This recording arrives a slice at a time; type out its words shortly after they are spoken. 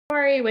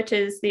story, which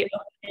is the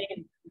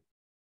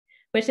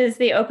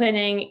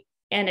opening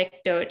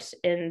anecdote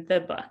in the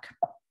book.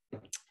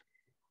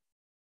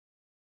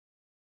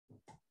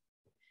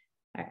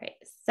 All right,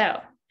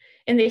 so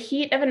in the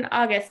heat of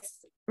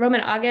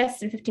Roman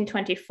August in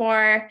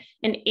 1524,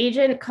 an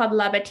agent called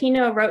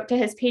Labatino wrote to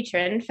his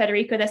patron,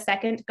 Federico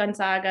II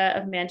Gonzaga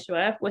of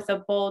Mantua, with a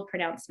bold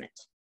pronouncement.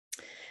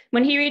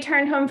 When he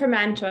returned home from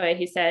Mantua,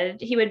 he said,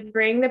 he would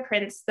bring the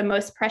prince the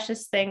most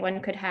precious thing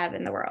one could have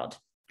in the world.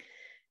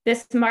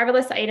 This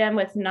marvelous item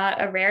was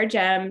not a rare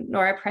gem,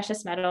 nor a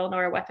precious metal,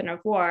 nor a weapon of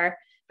war,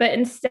 but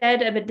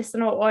instead a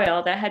medicinal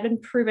oil that had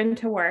been proven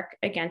to work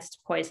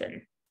against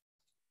poison.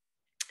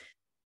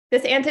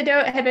 This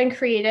antidote had been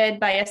created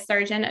by a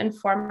surgeon and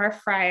former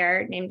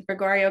friar named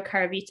Gregorio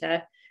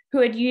Caravita,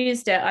 who had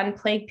used it on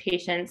plague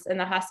patients in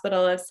the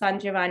hospital of San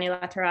Giovanni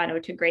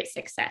Laterano to great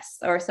success,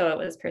 or so it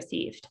was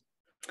perceived.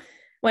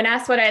 When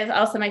asked what it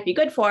also might be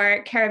good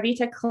for,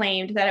 Caravita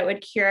claimed that it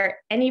would cure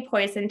any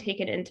poison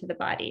taken into the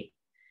body.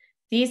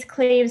 These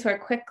claims were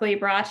quickly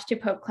brought to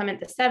Pope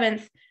Clement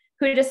VII,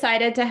 who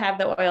decided to have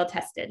the oil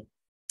tested.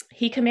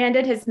 He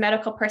commanded his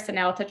medical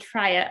personnel to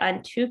try it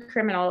on 2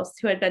 criminals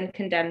who had been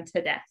condemned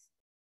to death.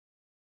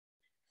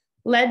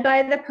 Led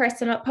by the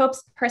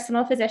Pope's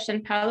personal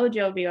physician, Paolo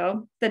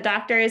Giovio, the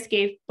doctors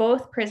gave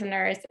both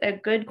prisoners a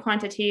good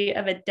quantity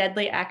of a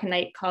deadly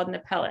aconite called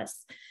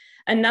Nepellus,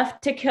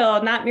 enough to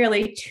kill not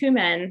merely 2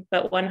 men,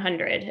 but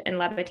 100, in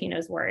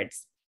Labatino's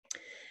words.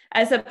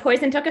 As the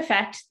poison took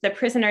effect, the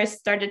prisoners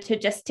started to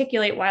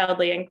gesticulate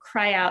wildly and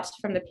cry out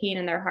from the pain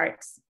in their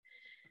hearts.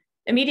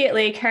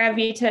 Immediately,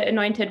 Caravita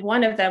anointed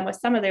one of them with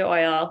some of the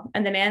oil,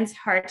 and the man's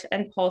heart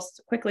and pulse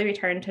quickly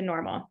returned to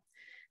normal.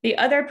 The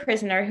other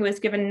prisoner, who was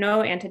given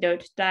no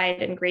antidote,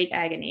 died in great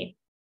agony.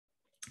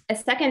 A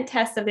second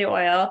test of the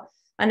oil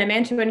on a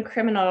Mantuan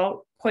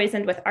criminal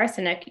poisoned with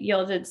arsenic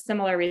yielded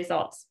similar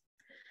results.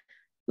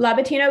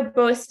 Labatino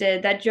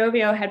boasted that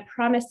Giovio had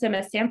promised him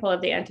a sample of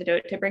the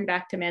antidote to bring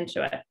back to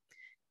Mantua.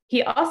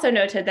 He also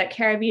noted that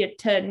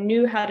Caravita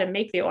knew how to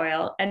make the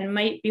oil and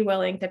might be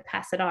willing to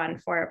pass it on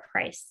for a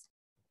price.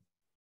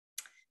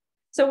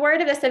 So word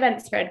of this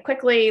event spread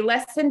quickly.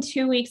 Less than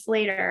 2 weeks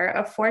later,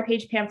 a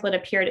 4-page pamphlet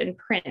appeared in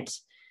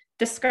print,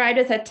 described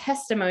as a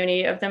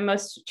testimony of the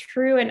most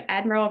true and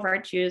admirable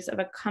virtues of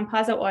a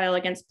composite oil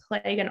against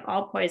plague and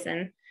all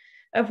poison,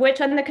 of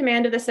which, on the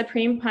command of the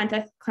Supreme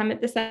Pontiff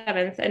Clement VII,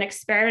 an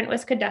experiment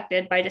was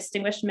conducted by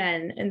distinguished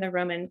men in the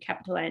Roman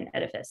Capitoline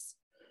edifice.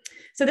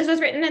 So this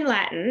was written in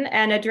Latin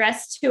and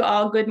addressed to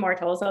all good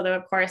mortals, although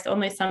of course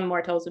only some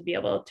mortals would be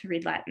able to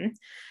read Latin.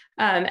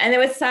 And it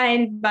was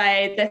signed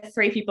by the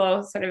 3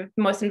 people sort of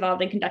most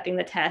involved in conducting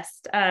the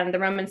test: the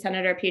Roman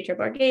Senator Pietro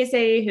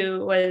Borghese,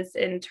 who was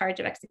in charge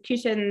of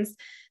executions,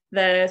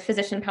 the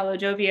physician Paolo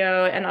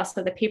Giovio, and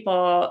also the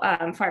papal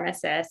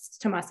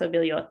pharmacist Tommaso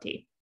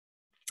Bigliotti.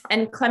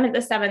 And Clement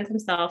VII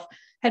himself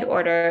had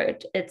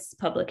ordered its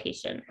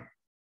publication.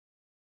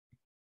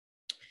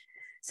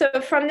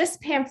 So from this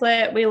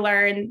pamphlet, we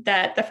learned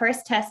that the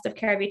first test of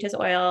Caravita's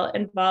oil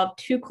involved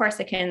 2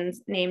 Corsicans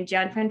named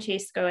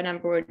Gianfrancesco and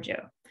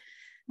Ambrogio.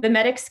 The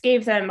medics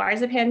gave them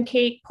marzipan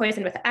cake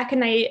poisoned with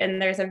aconite, and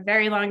there's a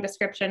very long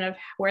description of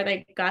where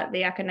they got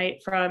the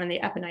aconite from in the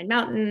Apennine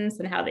Mountains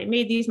and how they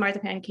made these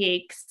marzipan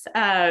cakes.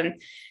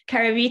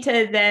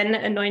 Caravita then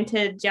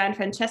anointed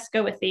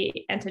Gianfrancesco with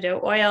the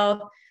antidote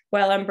oil,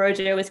 while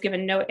Ambrogio was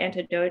given no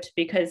antidote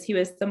because he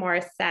was the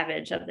more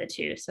savage of the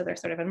 2. So there's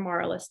sort of a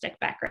moralistic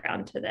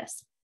background to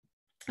this.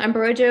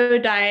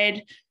 Ambrogio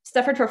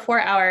suffered for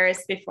 4 hours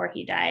before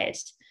he died.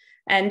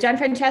 And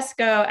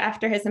Gianfrancesco,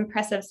 after his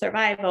impressive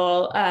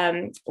survival,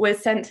 was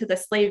sent to the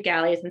slave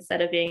galleys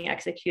instead of being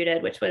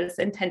executed, which was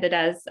intended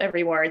as a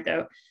reward,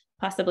 though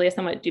possibly a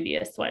somewhat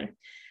dubious one.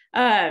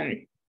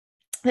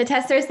 The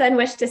testers then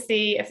wished to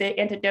see if the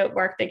antidote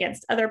worked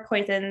against other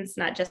poisons,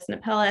 not just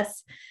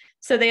Nepellus.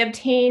 So they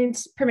obtained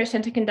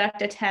permission to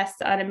conduct a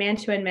test on a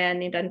Mantuan man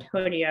named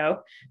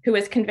Antonio, who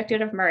was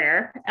convicted of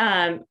murder,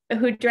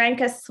 who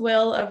drank a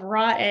swill of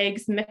raw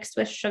eggs mixed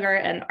with sugar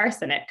and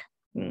arsenic.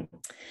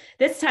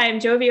 This time,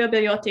 Giovio,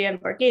 Bigliotti,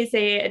 and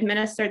Borghese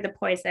administered the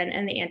poison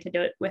and the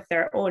antidote with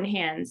their own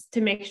hands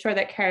to make sure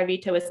that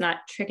Caravita was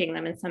not tricking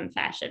them in some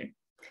fashion.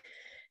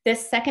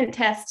 This second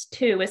test,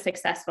 too, was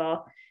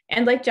successful,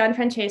 and like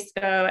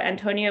Gianfrancesco,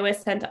 Antonio was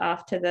sent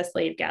off to the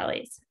slave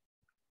galleys.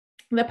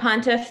 The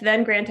pontiff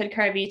then granted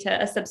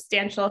Caravita a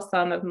substantial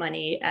sum of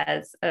money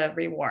as a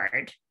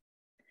reward.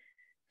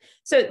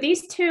 So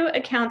these 2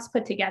 accounts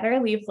put together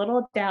leave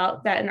little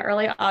doubt that in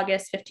early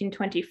August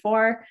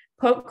 1524,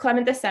 Pope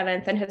Clement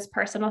VII and his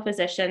personal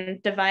physician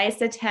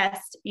devised a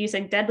test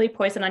using deadly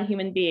poison on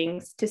human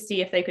beings to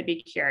see if they could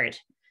be cured.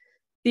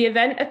 The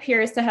event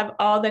appears to have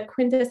all the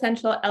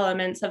quintessential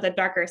elements of the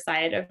darker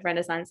side of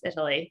Renaissance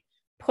Italy: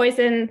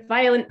 poison,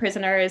 violent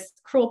prisoners,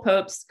 cruel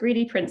popes,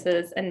 greedy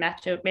princes, and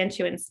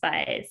Mantuan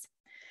spies.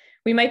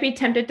 We might be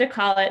tempted to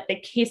call it the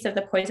case of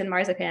the poisoned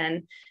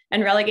marzipan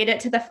and relegate it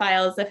to the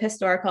files of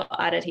historical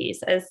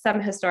oddities, as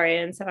some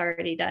historians have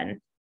already done.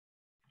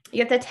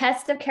 Yet the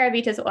test of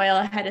Caravita's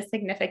oil had a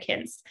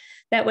significance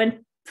that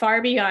when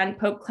far beyond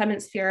Pope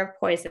Clement's fear of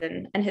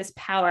poison and his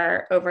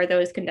power over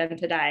those condemned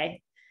to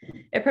die.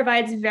 It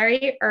provides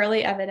very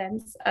early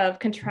evidence of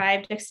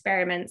contrived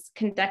experiments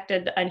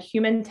conducted on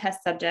human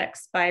test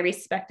subjects by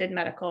respected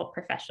medical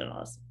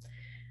professionals.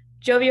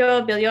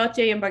 Giovio,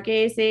 Bigliotti, and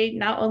Borghese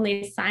not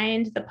only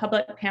signed the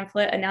public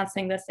pamphlet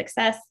announcing the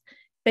success,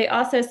 they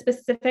also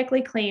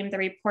specifically claimed the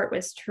report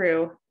was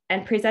true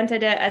and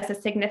presented it as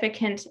a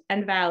significant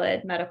and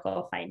valid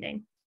medical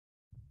finding.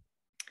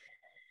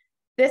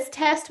 This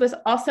test was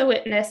also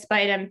witnessed by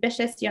an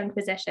ambitious young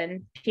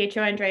physician,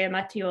 Pietro Andrea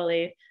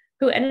Mattioli,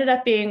 who ended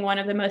up being one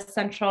of the most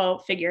central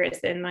figures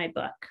in my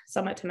book,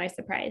 somewhat to my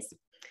surprise.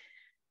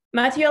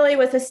 Mattioli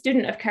was a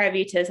student of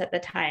Caravita's at the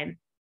time.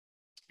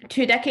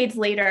 2 decades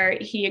later,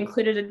 he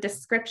included a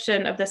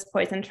description of this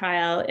poison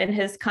trial in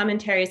his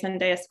Commentaries on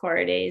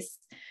Dioscorides,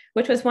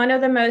 which was one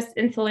of the most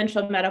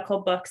influential medical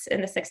books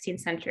in the 16th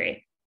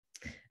century.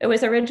 It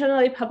was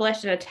originally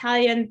published in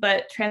Italian,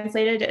 but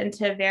translated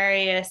into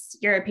various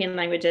European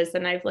languages,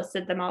 and I've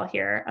listed them all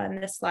here on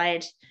this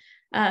slide.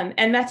 And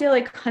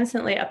Mattioli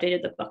constantly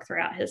updated the book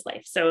throughout his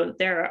life. So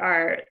there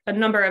are a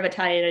number of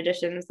Italian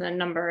editions and a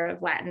number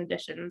of Latin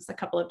editions, a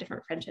couple of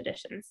different French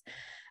editions.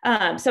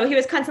 So he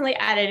was constantly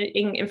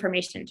adding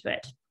information to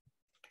it.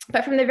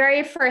 But from the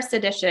very first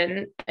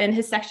edition, in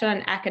his section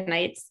on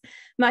aconites,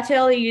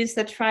 Mattioli used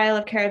the trial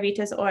of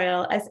Caravita's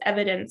oil as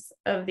evidence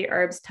of the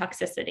herb's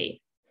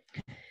toxicity.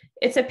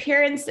 Its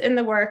appearance in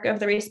the work of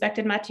the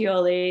respected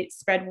Mattioli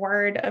spread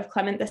word of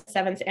Clement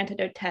VII's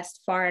antidote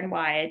test far and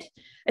wide,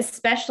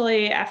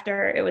 especially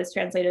after it was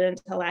translated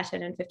into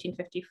Latin in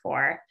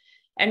 1554,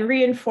 and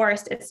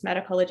reinforced its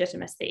medical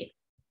legitimacy.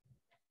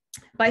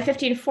 By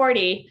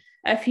 1540,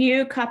 a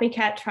few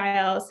copycat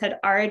trials had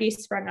already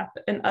sprung up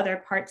in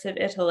other parts of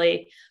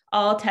Italy,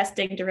 all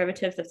testing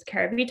derivatives of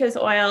Caravita's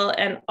oil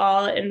and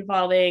all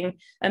involving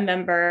a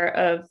member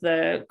of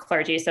the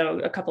clergy. So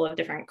a couple of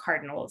different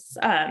cardinals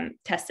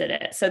tested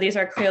it. So these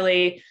are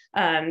clearly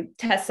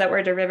tests that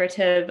were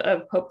derivative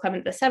of Pope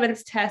Clement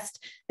VII's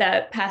test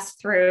that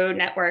passed through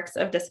networks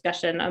of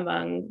discussion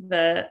among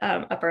the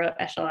upper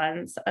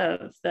echelons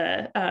of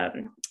the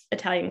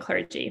Italian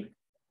clergy.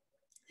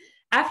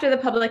 After the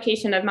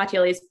publication of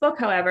Mattioli's book,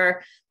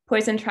 however,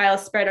 poison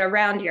trials spread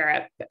around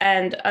Europe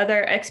and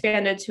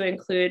expanded to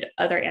include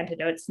other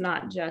antidotes,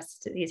 not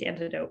just these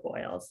antidote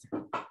oils.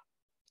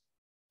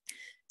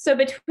 So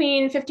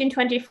between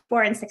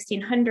 1524 and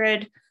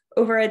 1600,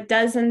 over a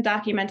dozen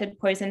documented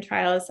poison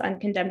trials on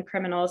condemned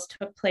criminals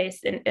took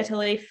place in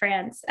Italy,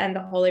 France, and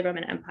the Holy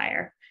Roman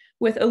Empire,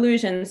 with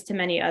allusions to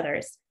many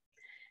others.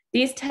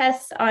 These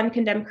tests on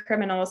condemned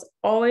criminals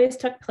always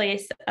took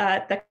place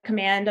at the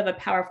command of a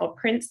powerful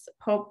prince,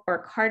 pope,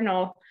 or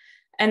cardinal,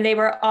 and they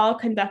were all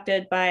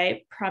conducted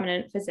by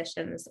prominent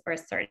physicians or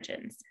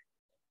surgeons.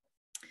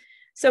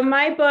 So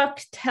my book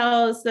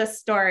tells the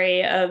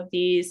story of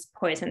these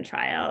poison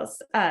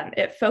trials.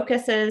 It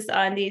focuses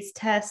on these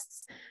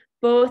tests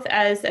both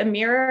as a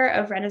mirror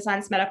of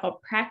Renaissance medical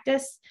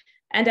practice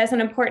and as an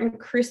important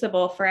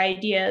crucible for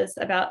ideas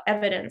about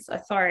evidence,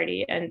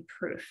 authority, and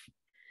proof.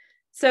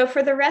 So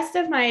for the rest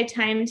of my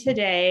time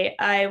today,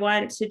 I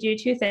want to do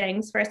 2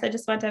 things. First, I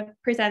just want to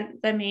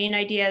present the main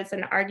ideas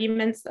and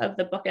arguments of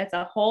the book as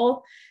a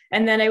whole.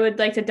 And then I would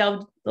like to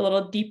delve a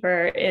little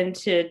deeper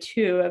into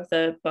 2 of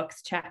the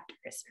book's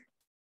chapters.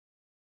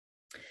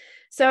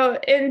 So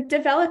in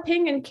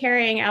developing and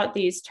carrying out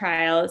these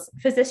trials,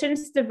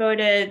 physicians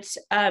devoted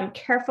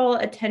careful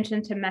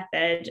attention to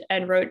method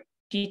and wrote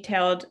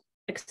detailed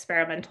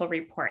experimental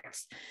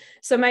reports.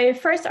 So my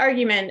first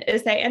argument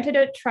is that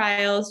antidote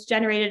trials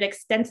generated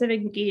extensive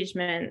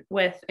engagement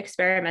with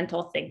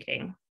experimental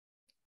thinking.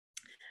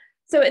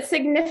 So it's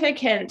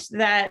significant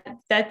that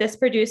this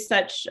produced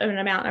such an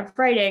amount of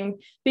writing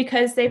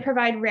because they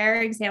provide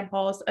rare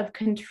examples of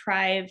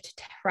contrived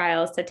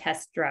trials to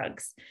test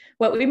drugs,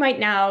 what we might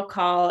now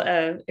call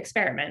an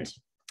experiment.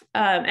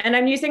 And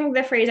I'm using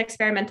the phrase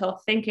experimental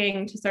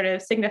thinking to sort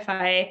of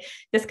signify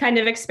this kind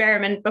of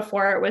experiment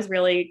before it was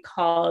really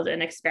called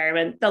an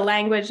experiment. The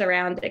language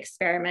around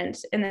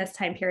experiment in this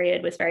time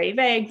period was very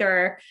vague. There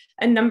are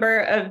a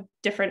number of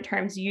different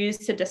terms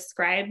used to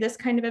describe this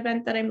kind of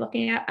event that I'm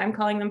looking at. I'm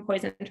calling them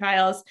poison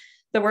trials.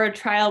 The word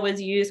trial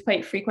was used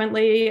quite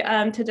frequently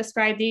to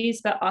describe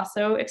these, but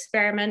also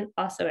experiment,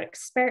 also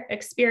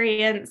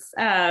experience.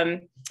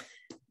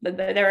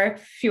 There are a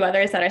few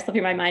others that are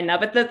slipping my mind now,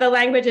 but the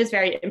language is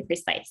very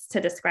imprecise to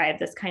describe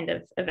this kind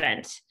of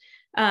event.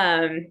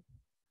 But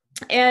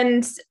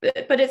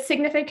it's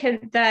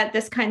significant that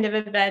this kind of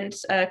event,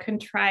 a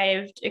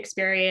contrived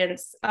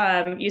experience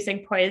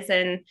using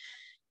poison,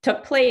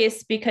 took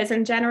place because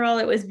in general,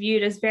 it was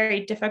viewed as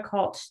very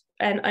difficult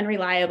and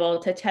unreliable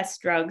to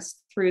test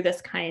drugs through this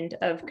kind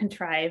of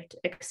contrived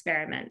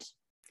experiment.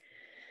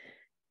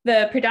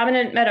 The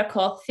predominant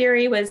medical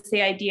theory was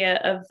the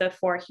idea of the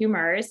 4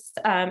 humors,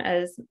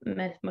 as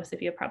most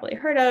of you have probably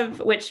heard of,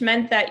 which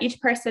meant that each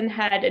person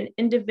had an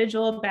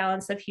individual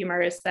balance of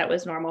humors that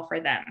was normal for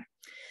them.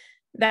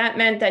 That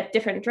meant that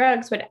different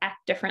drugs would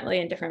act differently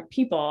in different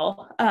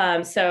people.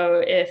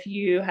 So if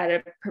you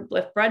had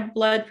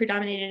blood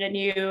predominated in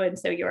you, and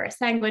so you're a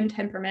sanguine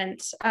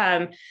temperament,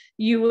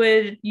 you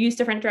would use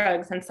different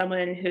drugs than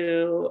someone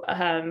who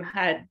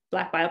had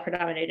black bile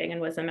predominating and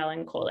was a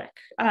melancholic.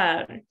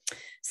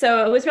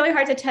 So it was really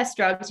hard to test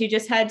drugs. You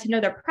just had to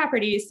know their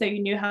properties so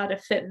you knew how to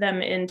fit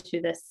them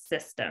into this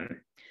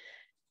system.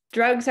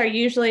 Drugs are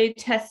usually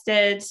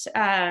tested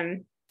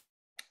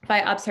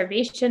by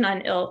observation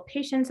on ill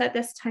patients at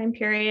this time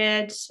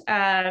period.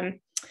 And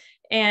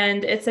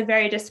it's a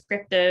very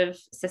descriptive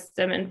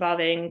system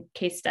involving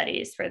case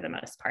studies for the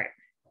most part.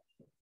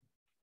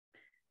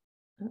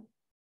 All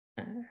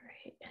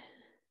right.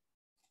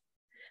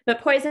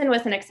 But poison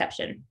was an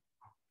exception.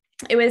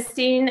 It was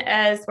seen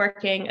as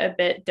working a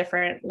bit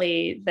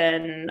differently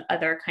than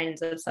other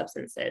kinds of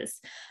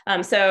substances.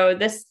 So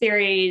the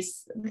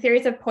theories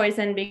of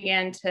poison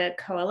began to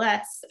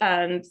coalesce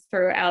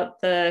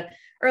throughout the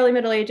early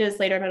Middle Ages,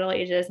 later Middle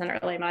Ages, and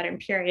early modern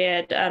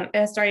period. A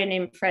historian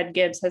named Fred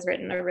Gibbs has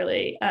written a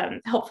really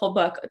helpful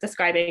book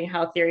describing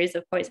how theories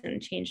of poison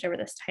changed over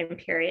this time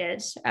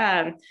period.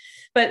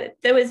 But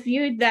it was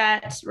viewed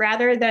that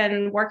rather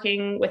than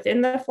working within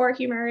the four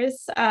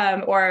humors,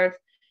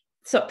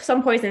 so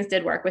some poisons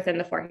did work within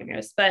the four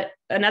humors, but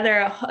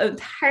another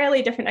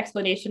entirely different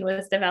explanation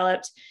was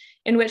developed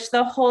in which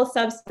the whole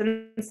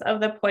substance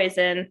of the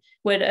poison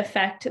would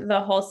affect the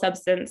whole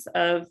substance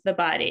of the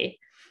body.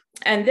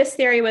 And this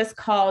theory was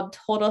called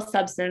total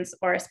substance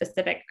or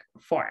specific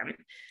form.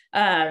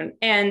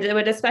 And it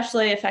would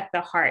especially affect the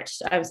heart.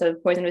 So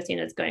poison was seen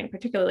as going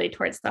particularly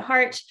towards the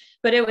heart,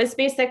 but it was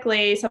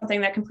basically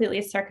something that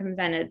completely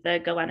circumvented the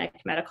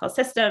Galenic medical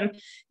system.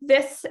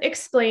 This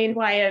explained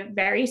why a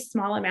very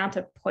small amount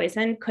of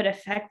poison could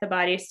affect the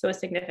body so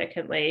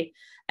significantly,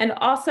 and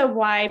also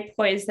why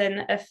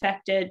poison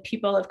affected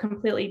people of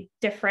completely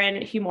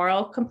different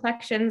humoral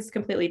complexions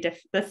completely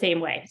the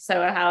same way.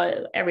 So how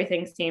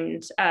everything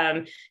seemed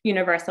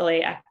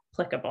universally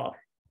applicable.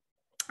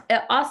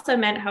 It also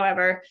meant,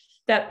 however,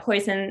 that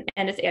poison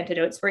and its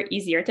antidotes were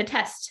easier to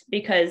test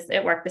because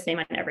it worked the same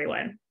on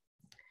everyone.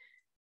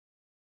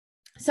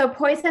 So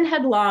poison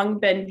had long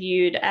been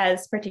viewed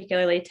as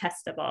particularly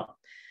testable.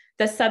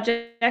 The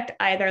subject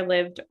either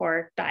lived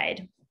or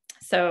died.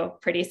 So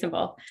pretty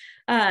simple.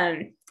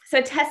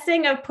 So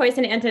testing of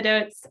poison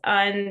antidotes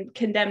on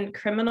condemned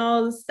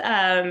criminals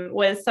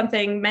was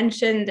something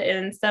mentioned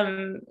in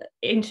some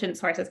ancient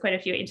sources, quite a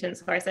few ancient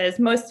sources.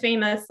 Most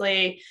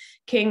famously,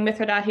 King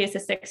Mithridates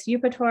VI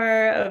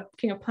Eupator,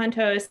 King of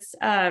Pontus,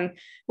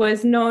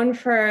 was known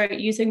for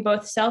using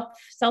both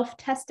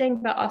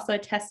self-testing, but also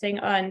testing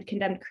on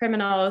condemned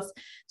criminals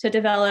to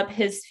develop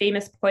his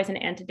famous poison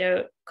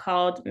antidote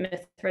called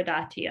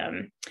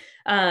Mithridatium.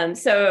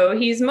 So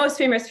he's most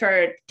famous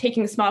for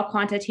taking small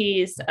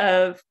quantities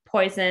of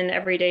poison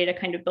every day to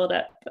kind of build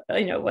up,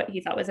 what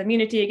he thought was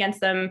immunity against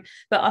them,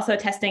 but also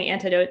testing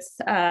antidotes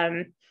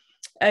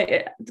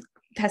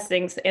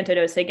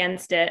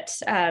against it.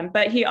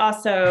 But he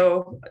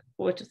also,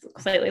 which is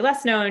slightly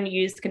less known,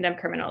 used condemned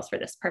criminals for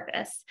this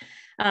purpose.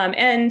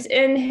 And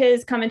in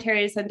his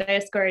commentaries on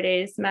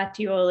Dioscorides,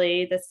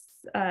 Mattioli, this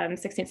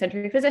 16th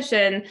century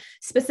physician,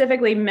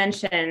 specifically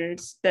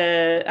mentioned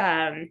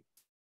the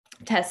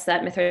tests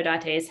that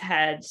Mithridates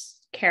had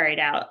carried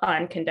out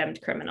on condemned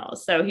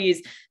criminals. So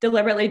he's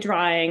deliberately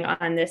drawing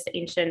on this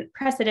ancient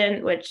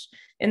precedent, which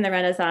in the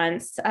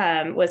Renaissance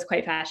was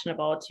quite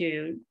fashionable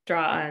to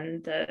draw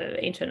on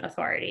the ancient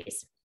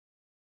authorities.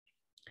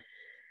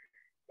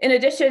 In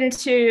addition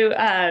to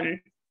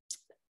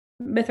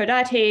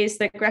Mithridates,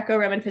 the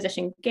Greco-Roman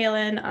physician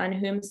Galen, on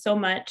whom so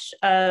much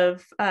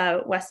of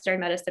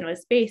Western medicine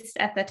was based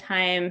at the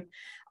time,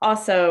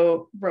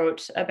 also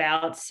wrote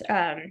about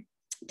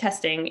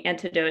testing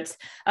antidotes.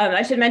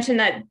 I should mention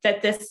that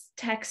this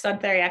text on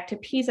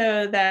Theriac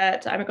Piso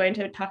that I'm going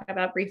to talk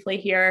about briefly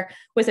here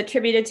was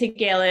attributed to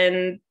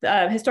Galen.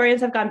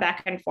 Historians have gone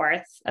back and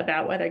forth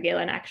about whether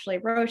Galen actually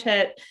wrote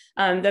it.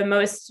 The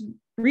most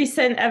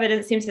recent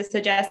evidence seems to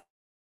suggest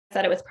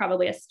that it was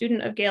probably a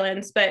student of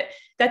Galen's, but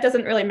that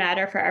doesn't really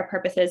matter for our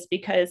purposes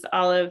because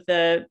all of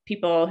the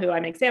people who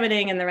I'm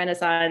examining in the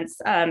Renaissance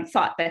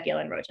thought that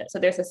Galen wrote it. So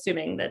there's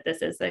assuming that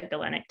this is a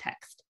Galenic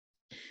text.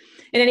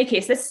 In any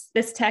case,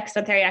 this text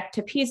on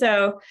Theriac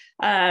Piso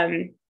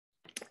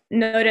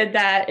noted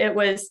that it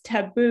was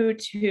taboo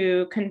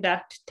to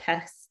conduct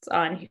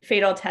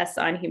fatal tests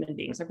on human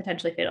beings, or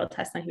potentially fatal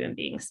tests on human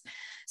beings.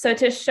 So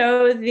to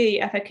show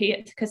the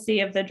efficacy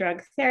of the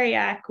drug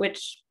Theriac,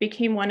 which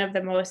became one of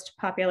the most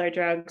popular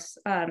drugs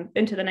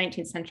into the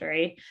 19th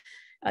century,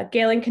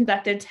 Galen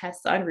conducted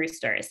tests on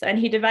roosters, and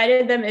he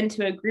divided them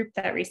into a group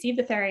that received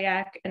the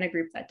Theriac and a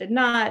group that did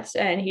not.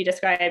 And he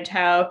described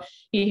how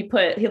he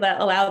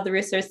allowed the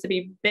roosters to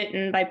be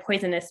bitten by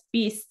poisonous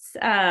beasts,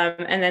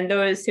 and then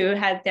those who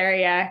had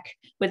Theriac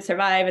would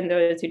survive, and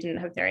those who didn't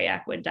have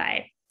Theriac would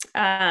die.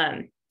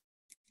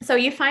 So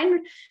you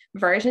find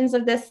versions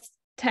of this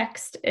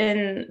text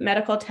in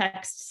medical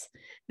texts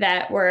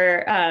that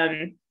were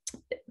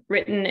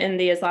written in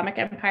the Islamic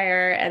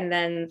Empire, and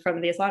then from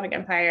the Islamic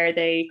Empire,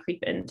 they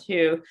creep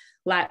into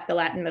the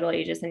Latin Middle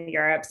Ages in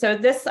Europe. So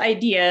this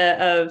idea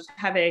of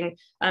having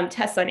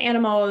tests on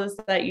animals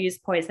that use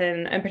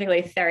poison, and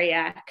particularly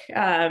theriac,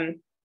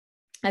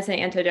 as an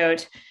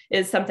antidote,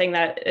 is something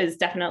that is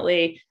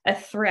definitely a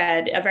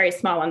thread, a very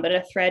small one, but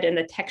a thread in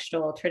the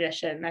textual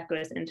tradition that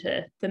goes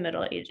into the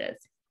Middle Ages.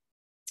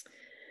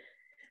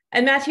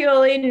 And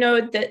Mattioli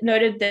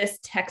noted this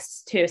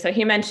text too. So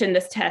he mentioned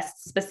this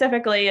test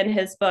specifically in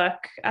his book,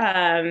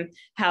 how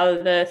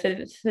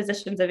the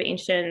physicians of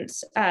ancient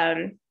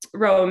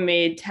Rome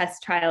made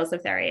test trials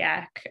of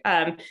theriac.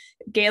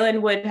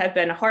 Galen would have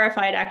been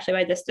horrified actually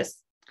by this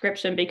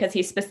description, because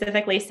he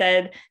specifically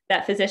said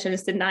that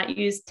physicians did not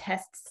use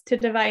tests to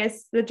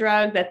devise the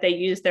drug, that they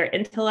used their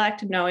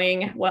intellect,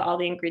 knowing what all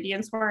the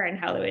ingredients were and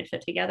how they would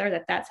fit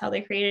together, that's how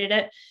they created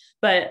it.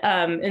 But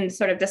in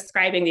sort of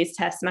describing these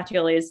tests,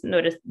 Mattioli is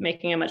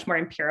making a much more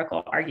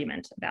empirical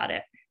argument about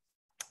it.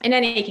 In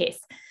any case,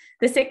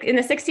 in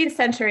the 16th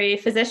century,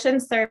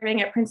 physicians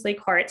serving at princely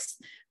courts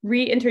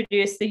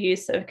reintroduced the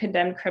use of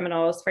condemned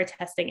criminals for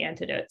testing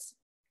antidotes.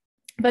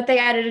 But they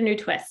added a new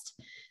twist.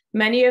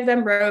 Many of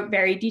them wrote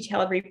very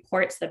detailed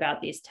reports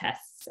about these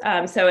tests.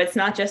 So it's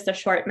not just a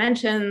short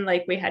mention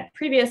like we had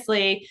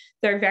previously,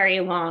 they're very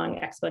long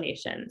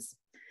explanations.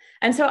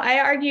 And so I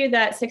argue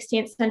that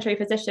 16th century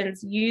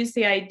physicians used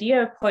the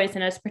idea of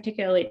poison as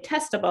particularly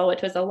testable,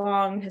 which was a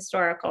long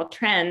historical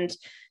trend,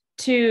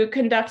 to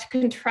conduct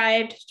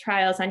contrived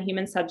trials on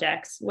human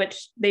subjects,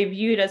 which they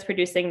viewed as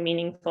producing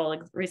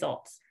meaningful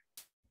results.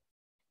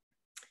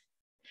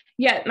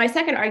 Yet my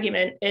second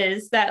argument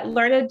is that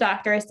learned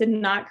doctors did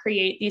not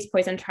create these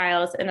poison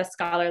trials in a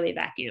scholarly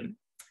vacuum.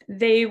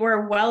 They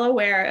were well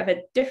aware of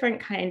a different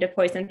kind of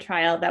poison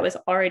trial that was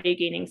already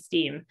gaining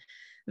steam.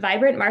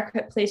 Vibrant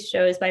marketplace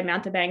shows by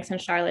mountebanks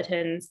and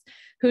charlatans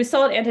who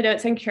sold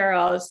antidotes and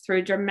cure-alls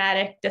through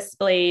dramatic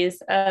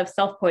displays of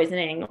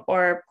self-poisoning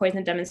or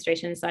poison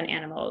demonstrations on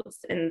animals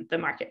in the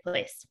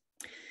marketplace.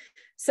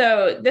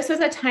 So this was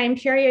a time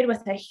period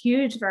with a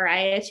huge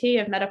variety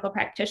of medical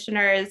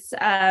practitioners.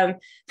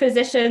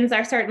 Physicians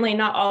are certainly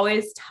not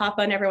always top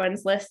on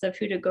everyone's list of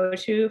who to go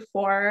to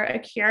for a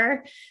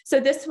cure. So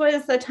this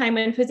was the time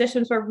when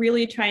physicians were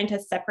really trying to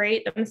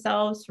separate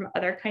themselves from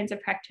other kinds of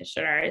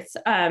practitioners.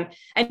 And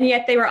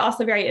yet they were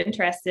also very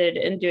interested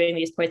in doing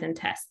these poison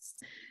tests.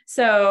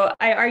 So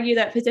I argue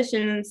that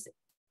physicians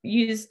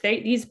used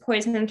these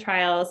poison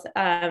trials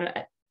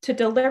to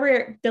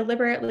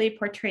deliberately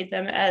portray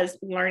them as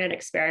learned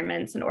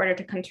experiments in order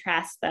to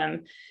contrast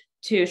them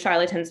to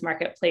charlatans'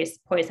 marketplace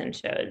poison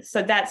shows.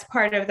 So that's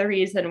part of the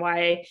reason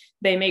why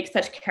they make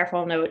such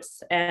careful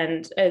notes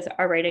and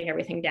are writing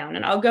everything down.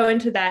 And I'll go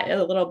into that in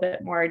a little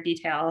bit more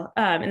detail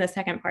in the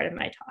second part of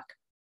my talk.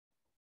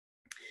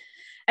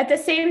 At the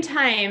same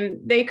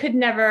time, they could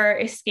never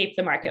escape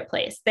the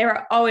marketplace. They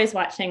were always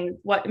watching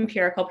what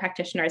empirical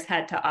practitioners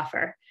had to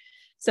offer.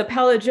 So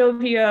Paolo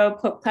Giovio,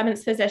 Pope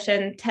Clement's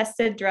physician,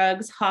 tested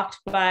drugs hawked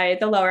by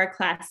the lower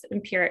class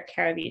empiric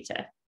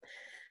Caravita.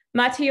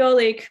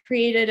 Mattioli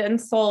created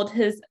and sold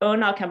his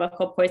own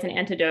alchemical poison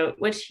antidote,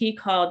 which he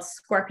called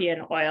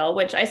scorpion oil,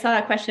 which I saw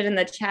a question in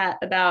the chat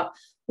about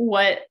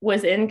what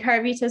was in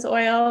Caravita's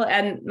oil.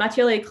 And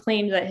Mattioli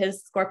claimed that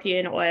his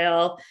scorpion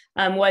oil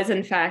was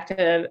in fact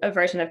a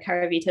version of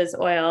Caravita's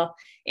oil.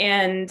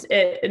 And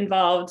it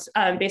involved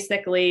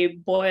basically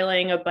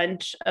boiling a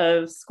bunch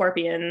of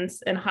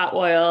scorpions in hot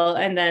oil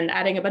and then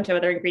adding a bunch of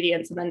other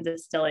ingredients and then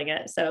distilling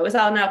it. So it was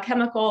all an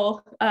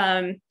alchemical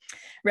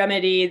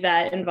remedy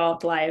that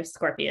involved live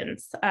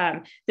scorpions.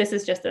 This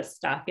is just a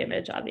stock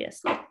image,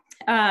 obviously.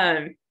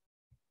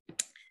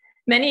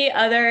 Many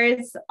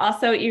others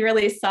also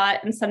eagerly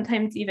sought and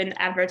sometimes even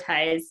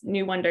advertised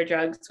new wonder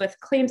drugs with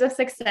claims of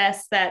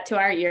success that to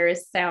our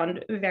ears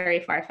sound very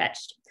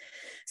far-fetched.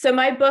 So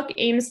my book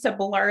aims to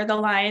blur the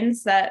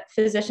lines that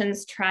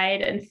physicians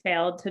tried and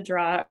failed to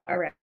draw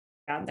around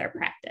their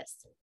practice.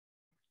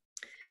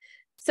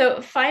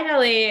 So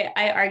finally,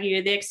 I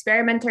argue the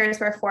experimenters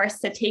were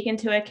forced to take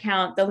into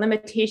account the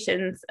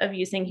limitations of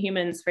using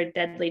humans for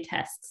deadly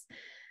tests,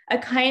 a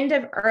kind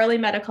of early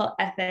medical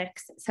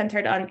ethics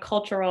centered on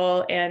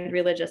cultural and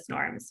religious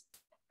norms.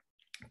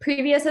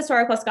 Previous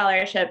historical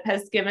scholarship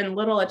has given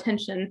little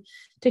attention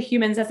to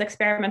humans as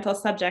experimental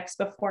subjects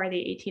before the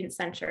 18th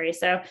century.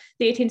 So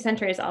the 18th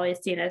century is always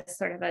seen as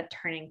sort of a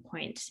turning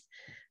point.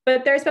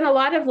 But there's been a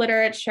lot of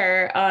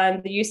literature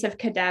on the use of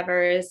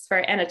cadavers for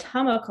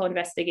anatomical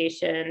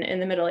investigation in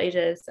the Middle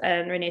Ages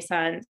and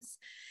Renaissance.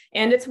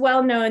 And it's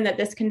well known that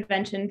this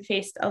convention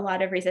faced a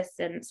lot of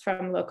resistance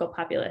from local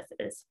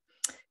populaces.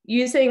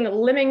 Using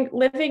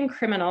living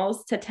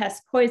criminals to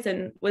test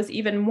poison was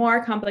even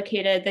more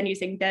complicated than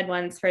using dead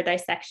ones for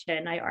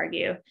dissection, I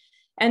argue.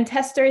 And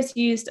testers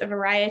used a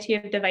variety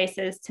of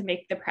devices to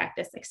make the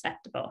practice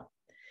acceptable.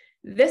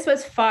 This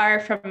was far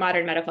from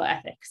modern medical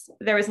ethics.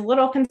 There was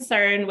little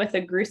concern with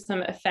the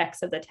gruesome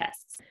effects of the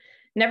tests.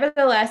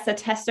 Nevertheless, the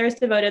testers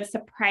devoted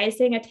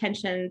surprising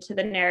attention to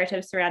the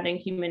narrative surrounding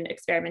human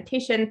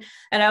experimentation,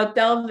 and I'll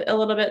delve a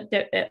little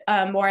bit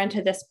more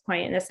into this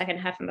point in the second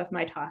half of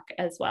my talk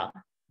as well.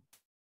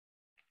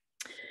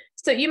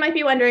 So you might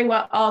be wondering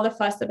what all the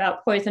fuss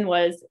about poison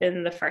was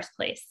in the first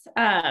place.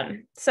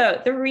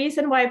 So the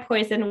reason why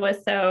poison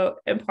was so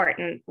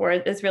important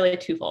is really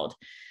twofold.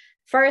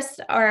 First,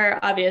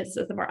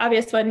 the more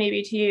obvious one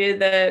maybe to you,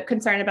 the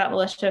concern about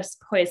malicious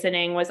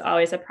poisoning was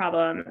always a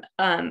problem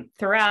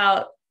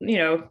throughout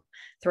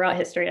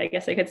history, I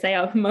guess I could say,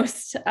 of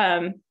most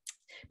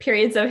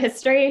periods of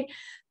history,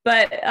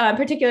 but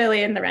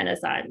particularly in the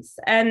Renaissance.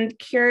 And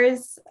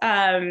cures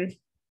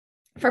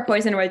for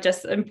poison were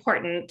just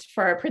important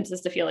for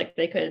princes to feel like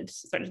they could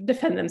sort of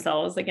defend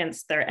themselves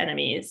against their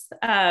enemies.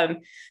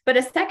 But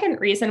a second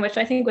reason, which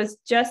I think was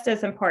just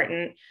as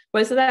important,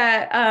 was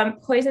that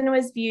poison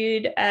was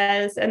viewed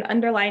as an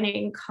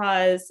underlying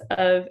cause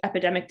of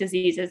epidemic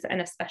diseases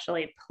and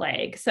especially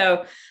plague.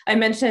 So I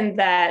mentioned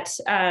that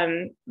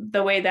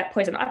the way that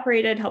poison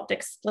operated helped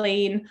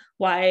explain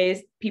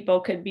why people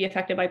could be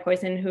affected by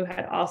poison who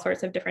had all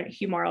sorts of different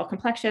humoral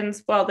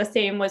complexions. Well, the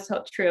same was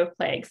true of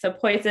plague. So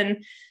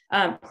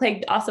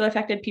plague also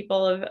affected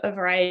people of a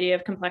variety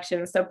of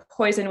complexions. So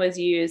poison was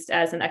used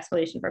as an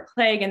explanation for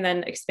plague and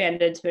then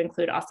expanded to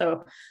include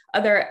also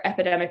other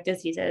epidemic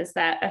diseases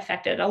that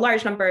affected a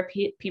large number of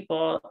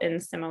people in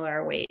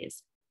similar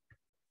ways.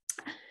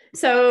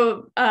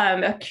 So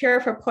a cure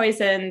for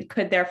poison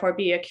could therefore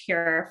be a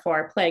cure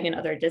for plague and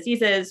other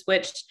diseases,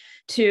 which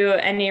to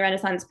any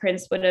Renaissance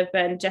prince would have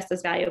been just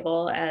as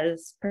valuable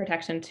as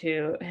protection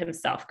to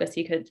himself, because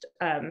he could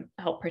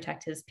help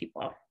protect his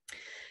people.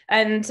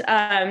 And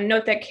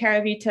note that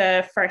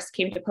Caravita first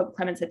came to Pope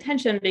Clement's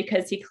attention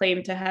because he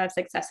claimed to have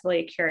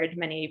successfully cured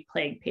many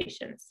plague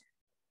patients.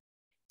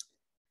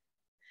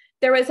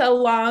 There was a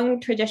long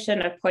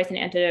tradition of poison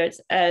antidotes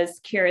as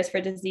cures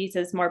for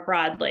diseases more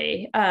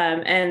broadly,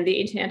 and the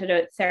ancient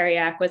antidote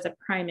theriac was a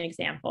prime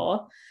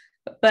example.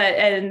 But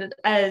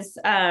as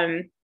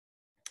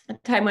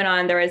time went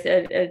on, there was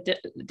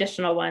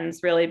additional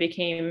ones really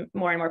became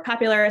more and more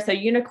popular. So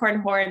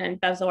unicorn horn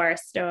and bezoar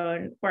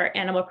stone were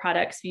animal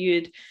products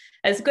viewed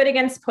as good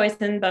against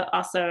poison, but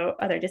also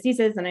other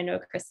diseases. And I know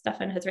Chris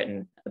Stuffen has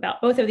written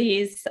about both of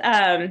these.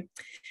 And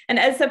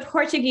as the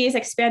Portuguese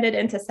expanded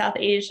into South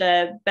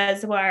Asia,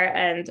 bezoar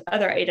and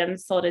other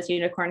items sold as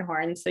unicorn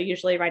horn, so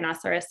usually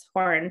rhinoceros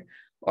horn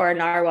or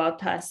narwhal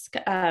tusk,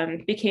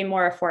 became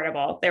more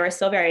affordable. They were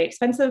still very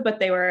expensive,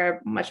 but they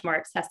were much more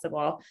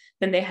accessible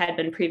than they had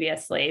been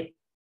previously.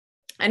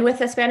 And with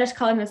the Spanish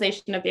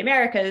colonization of the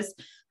Americas,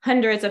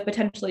 hundreds of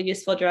potentially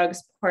useful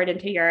drugs poured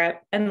into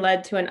Europe and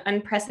led to an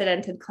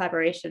unprecedented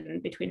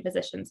collaboration between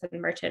physicians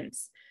and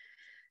merchants.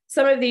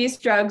 Some of these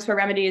drugs were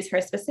remedies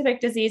for specific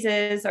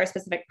diseases or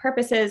specific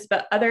purposes,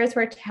 but others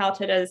were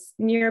touted as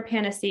near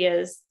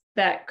panaceas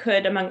that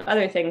could, among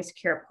other things,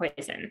 cure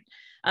poison.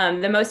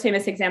 The most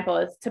famous example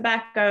is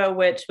tobacco,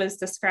 which was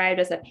described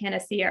as a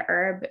panacea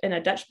herb in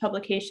a Dutch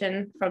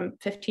publication from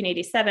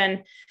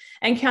 1587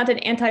 and counted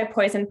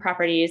anti-poison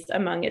properties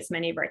among its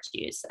many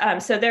virtues.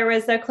 So there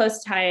was a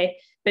close tie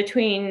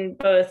between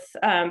both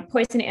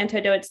poison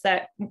antidotes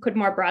that could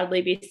more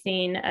broadly be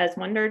seen as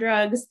wonder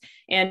drugs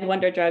and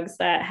wonder drugs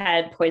that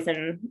had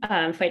poison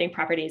fighting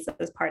properties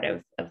as part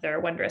of their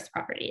wondrous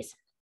properties.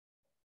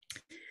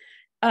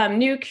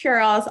 New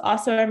cure-alls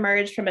also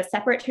emerged from a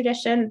separate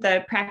tradition,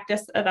 the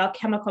practice of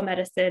alchemical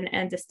medicine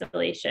and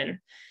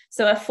distillation.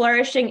 So a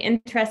flourishing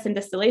interest in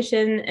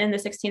distillation in the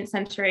 16th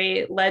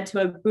century led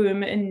to a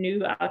boom in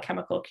new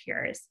alchemical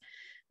cures.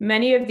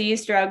 Many of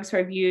these drugs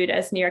were viewed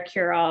as near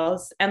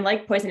cure-alls, and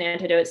like poison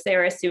antidotes, they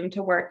were assumed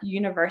to work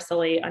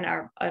universally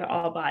on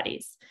all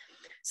bodies.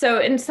 So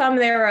in sum,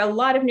 there were a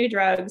lot of new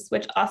drugs,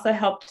 which also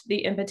helped the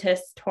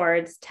impetus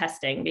towards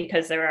testing,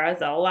 because there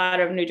was a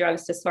lot of new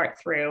drugs to sort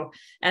through.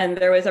 And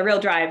there was a real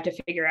drive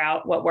to figure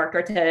out what worked,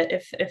 or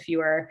to, if you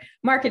were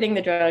marketing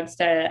the drugs,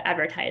 to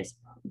advertise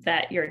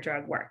that your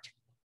drug worked.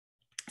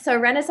 So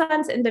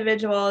Renaissance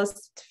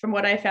individuals, from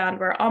what I found,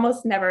 were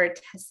almost never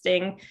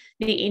testing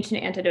the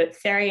ancient antidote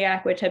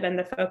theriac, which had been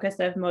the focus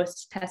of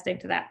most testing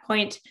to that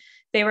point.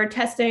 They were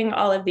testing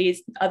all of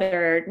these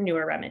other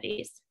newer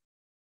remedies.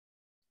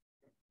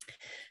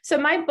 So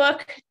my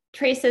book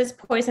traces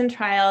poison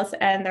trials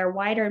and their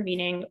wider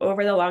meaning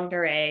over the longue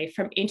durée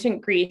from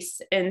ancient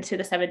Greece into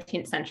the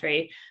 17th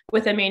century,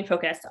 with a main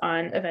focus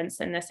on events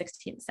in the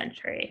 16th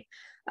century.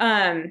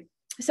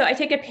 So I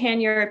take a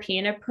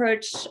pan-European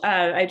approach.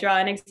 I draw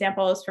in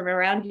examples from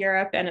around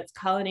Europe and its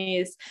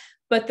colonies,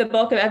 but the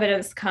bulk of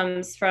evidence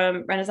comes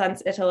from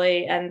Renaissance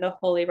Italy and the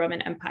Holy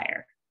Roman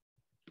Empire.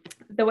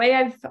 The way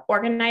I've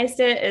organized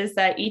it is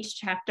that each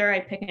chapter I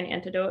pick an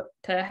antidote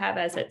to have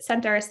as its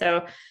center.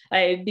 So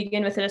I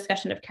begin with a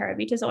discussion of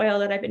Caravita's oil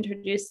that I've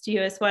introduced to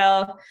you as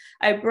well.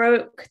 I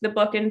broke the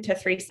book into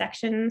 3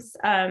 sections.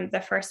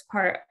 The first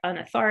part on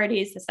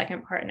authorities, the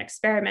second part on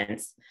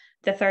experiments,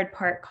 the third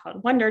part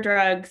called wonder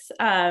drugs.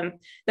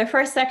 The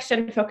first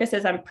section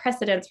focuses on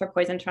precedents for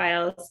poison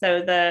trials.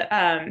 So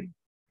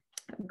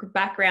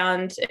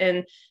background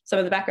in some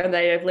of the background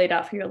that I've laid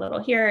out for you a little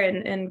here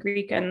in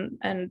Greek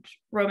and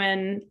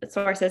Roman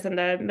sources in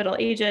the Middle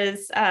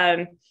Ages,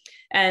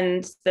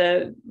 and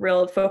the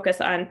real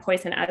focus on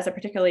poison as a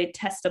particularly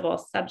testable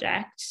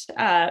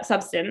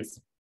substance.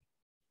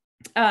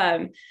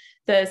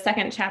 The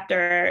second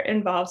chapter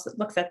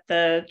looks at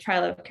the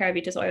trial of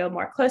Caravita's oil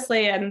more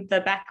closely and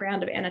the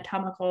background of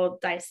anatomical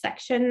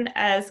dissection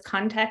as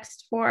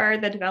context for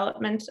the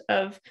development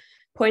of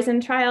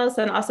poison trials,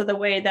 and also the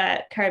way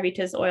that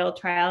Caravita's oil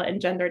trial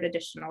engendered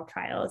additional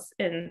trials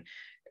in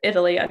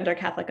Italy under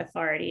Catholic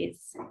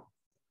authorities.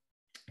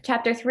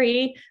 Chapter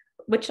 3,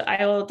 which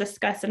I will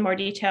discuss in more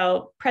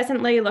detail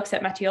presently, looks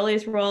at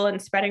Mattioli's role in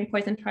spreading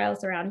poison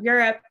trials around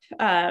Europe,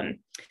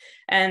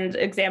 and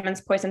examines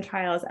poison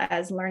trials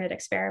as learned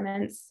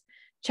experiments.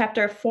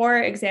 Chapter 4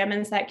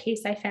 examines that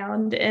case I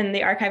found in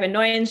the archive in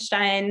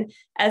Neuenstein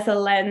as a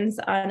lens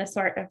on a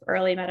sort of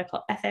early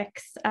medical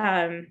ethics.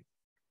 I'll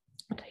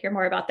hear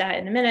more about that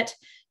in a minute.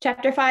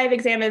 Chapter 5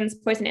 examines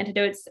poison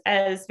antidotes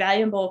as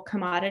valuable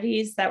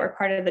commodities that were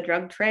part of the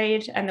drug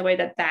trade and the way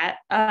that that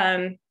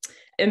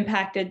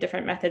impacted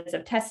different methods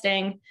of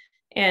testing.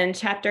 And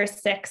chapter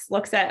 6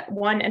 looks at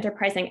one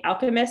enterprising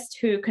alchemist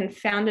who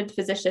confounded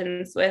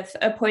physicians with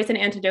a poison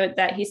antidote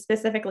that he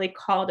specifically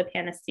called a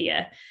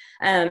panacea.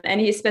 And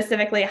he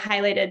specifically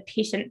highlighted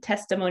patient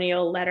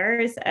testimonial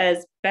letters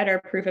as better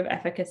proof of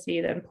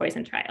efficacy than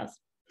poison trials.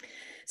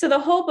 So the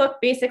whole book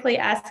basically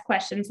asks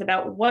questions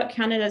about what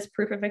counted as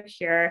proof of a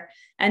cure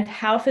and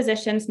how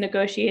physicians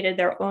negotiated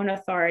their own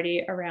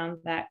authority around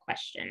that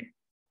question.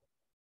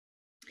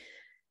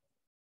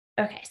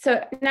 Okay,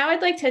 so now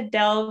I'd like to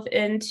delve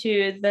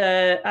into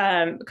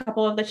the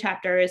couple of the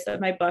chapters of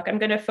my book. I'm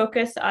going to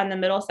focus on the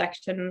middle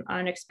section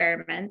on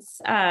experiments.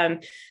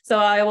 So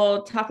I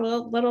will talk a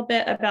little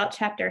bit about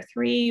chapter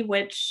 3,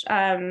 which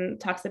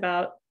talks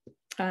about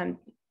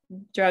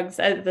drugs,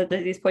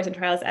 these poison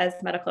trials as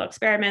medical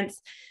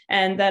experiments.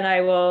 And then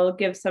I will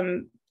give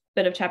some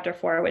bit of chapter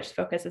 4, which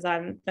focuses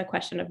on the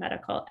question of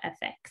medical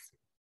ethics.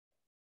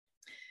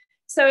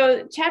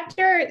 So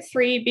chapter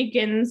 3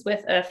 begins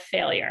with a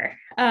failure.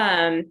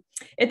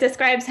 It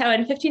describes how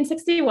in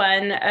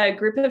 1561, a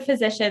group of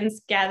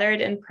physicians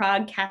gathered in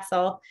Prague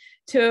Castle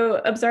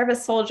to observe a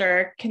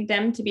soldier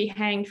condemned to be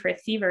hanged for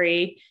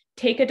thievery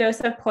take a dose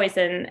of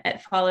poison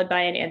followed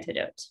by an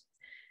antidote.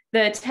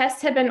 The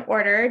test had been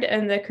ordered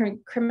and the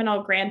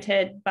criminal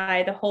granted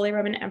by the Holy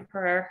Roman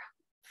Emperor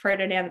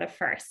Ferdinand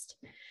I.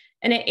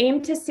 And it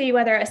aimed to see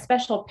whether a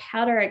special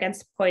powder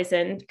against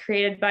poison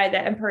created by the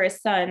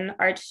emperor's son,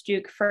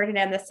 Archduke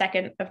Ferdinand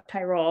II of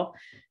Tyrol,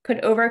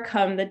 could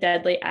overcome the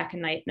deadly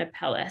aconite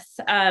Nepellus.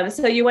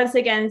 So you once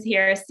again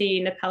here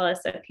see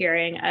Nepellus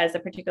appearing as a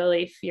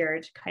particularly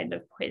feared kind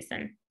of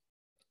poison.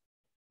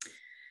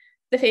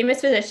 The famous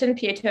physician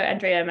Pietro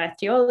Andrea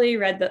Mattioli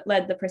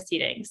led the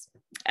proceedings.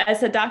 As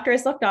the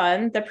doctors looked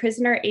on, the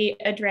prisoner ate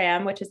a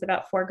dram, which is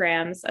about 4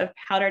 grams, of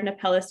powdered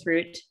Nepellus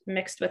root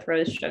mixed with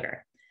rose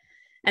sugar.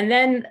 And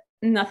then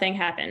nothing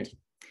happened.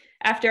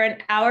 After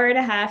an hour and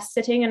a half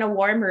sitting in a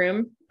warm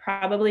room,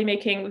 probably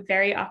making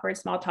very awkward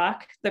small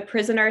talk, the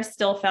prisoner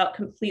still felt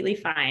completely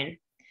fine.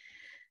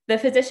 The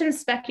physicians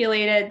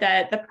speculated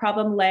that the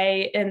problem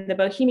lay in the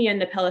Bohemian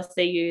Nepellus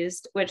they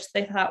used, which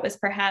they thought was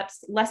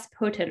perhaps less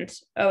potent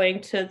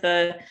owing to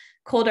the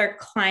colder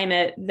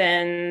climate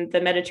than the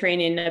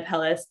Mediterranean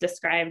Nepellus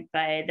described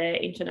by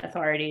the ancient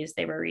authorities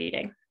they were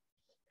reading.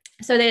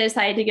 So they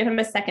decided to give him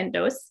a second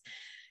dose.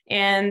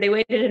 And they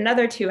waited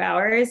another 2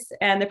 hours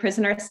and the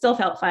prisoner still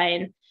felt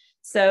fine.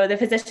 So the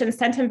physician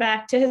sent him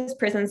back to his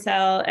prison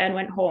cell and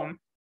went home.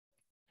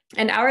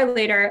 An hour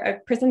later, a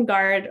prison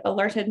guard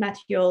alerted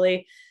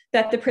Mattioli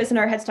that the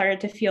prisoner had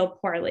started to feel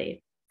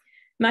poorly.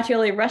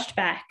 Mattioli rushed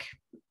back.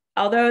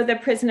 Although the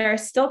prisoner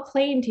still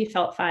claimed he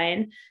felt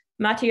fine,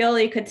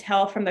 Mattioli could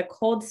tell from the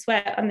cold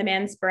sweat on the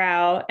man's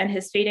brow and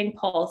his fading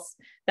pulse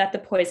that the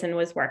poison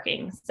was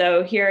working.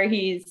 So here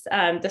he's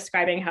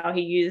describing how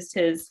he used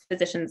his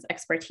physician's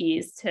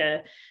expertise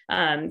to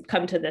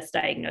come to this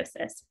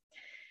diagnosis.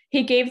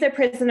 He gave the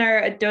prisoner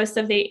a dose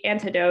of the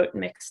antidote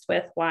mixed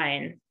with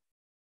wine.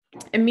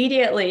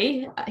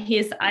 Immediately,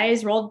 his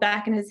eyes rolled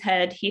back in his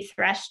head. He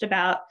thrashed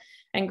about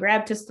and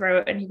grabbed his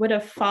throat, and he would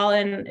have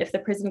fallen if the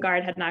prison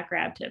guard had not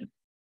grabbed him.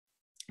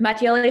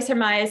 Mattioli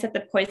surmised that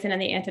the poison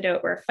and the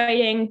antidote were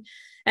fighting,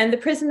 and the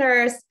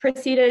prisoners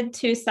proceeded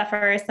to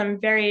suffer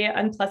some very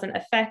unpleasant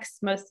effects,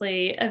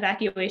 mostly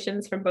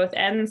evacuations from both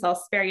ends. I'll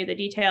spare you the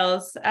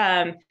details.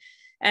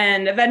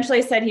 And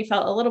eventually said he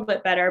felt a little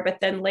bit better, but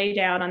then lay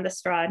down on the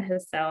straw in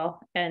his cell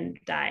and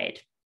died.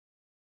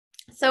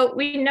 So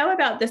we know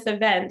about this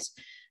event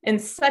in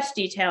such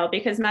detail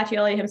because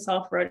Mattioli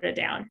himself wrote it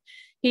down.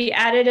 He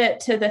added it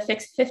to the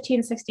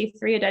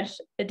 1563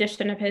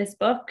 edition of his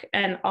book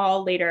and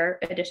all later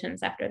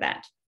editions after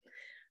that.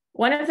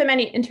 One of the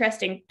many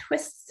interesting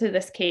twists to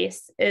this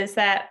case is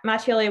that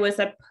Mattioli was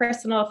a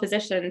personal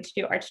physician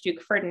to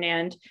Archduke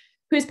Ferdinand,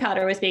 whose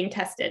powder was being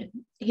tested.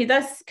 He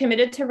thus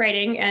committed to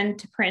writing and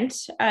to print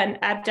an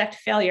abject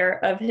failure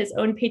of his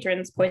own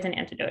patron's poison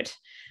antidote.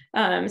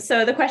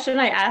 So the question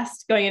I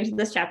asked going into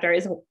this chapter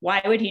is,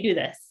 why would he do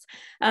this?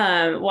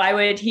 Why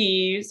would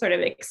he sort of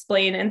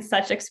explain in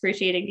such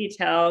excruciating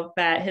detail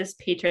that his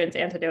patron's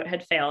antidote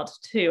had failed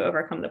to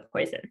overcome the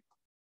poison?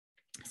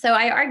 So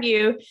I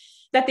argue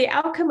that the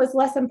outcome was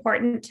less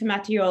important to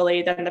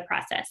Mattioli than the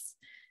process.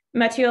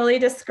 Mattioli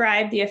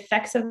described the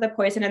effects of the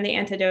poison and the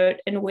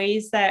antidote in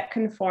ways that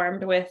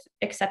conformed with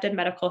accepted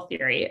medical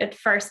theory. It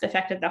first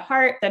affected the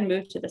heart, then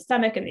moved to the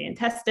stomach and the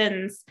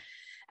intestines.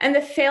 And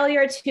the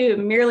failure to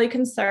merely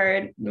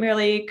confirmed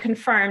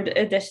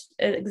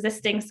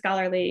existing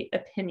scholarly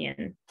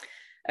opinion.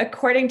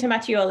 According to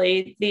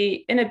Mattioli,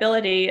 the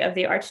inability of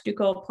the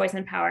archducal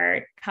poison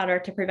powder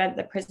to prevent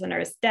the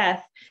prisoner's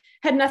death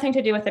had nothing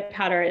to do with the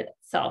powder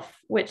itself,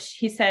 which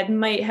he said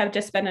might have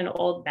just been an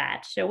old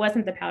batch. It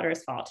wasn't the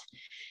powder's fault.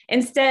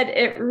 Instead,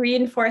 it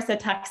reinforced the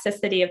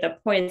toxicity of the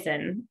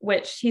poison,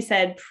 which he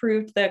said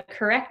proved the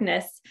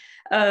correctness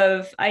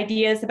of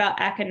ideas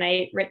about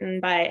aconite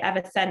written by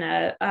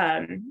Avicenna,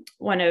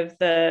 one of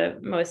the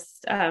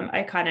most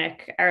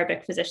iconic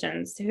Arabic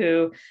physicians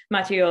who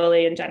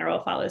Mattioli in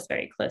general follows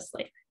very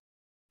closely.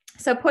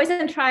 So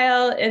poison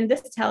trial in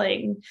this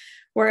telling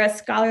were a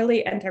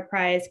scholarly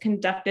enterprise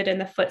conducted in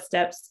the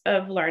footsteps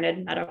of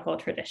learned medical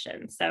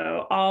tradition.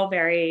 So all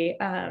very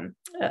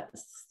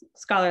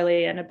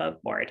scholarly and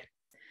above board.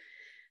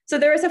 So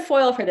there was a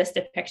foil for this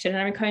depiction,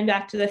 and I'm coming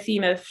back to the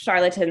theme of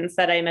charlatans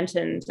that I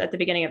mentioned at the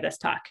beginning of this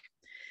talk.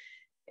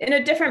 In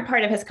a different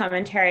part of his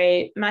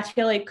commentary,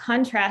 Mattioli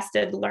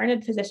contrasted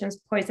learned physicians'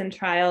 poison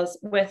trials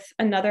with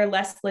another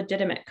less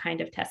legitimate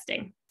kind of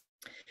testing.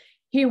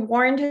 He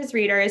warned his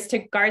readers to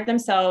guard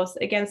themselves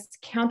against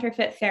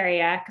counterfeit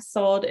theriac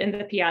sold in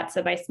the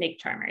piazza by snake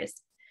charmers.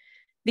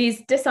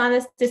 These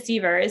dishonest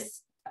deceivers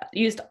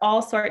used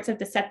all sorts of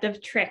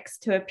deceptive tricks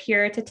to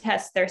appear to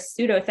test their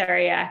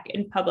pseudo-theriac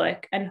in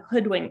public and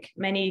hoodwink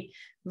many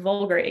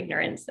vulgar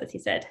ignorants, as he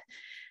said.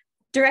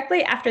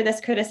 Directly after this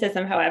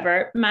criticism,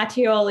 however,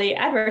 Mattioli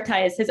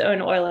advertised his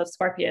own oil of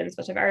scorpions,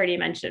 which I've already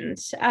mentioned.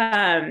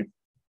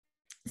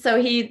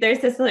 So there's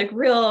this like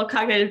real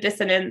cognitive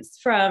dissonance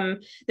from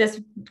this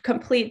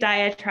complete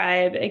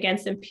diatribe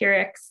against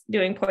empirics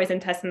doing poison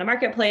tests in the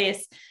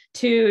marketplace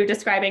to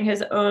describing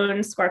his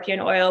own scorpion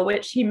oil,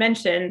 which he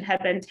mentioned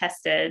had been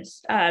tested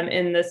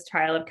in this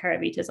trial of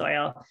Caravita's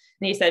oil.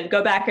 And he said,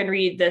 go back and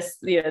read this,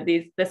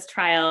 this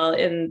trial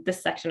in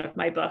this section of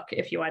my book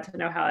if you want to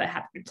know how it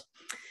happened.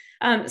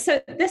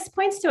 So this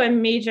points to a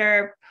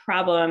major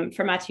problem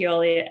for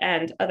Mattioli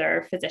and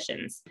other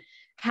physicians: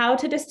 how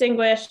to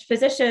distinguish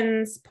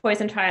physicians'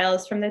 poison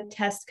trials from the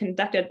tests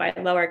conducted by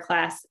lower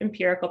class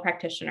empirical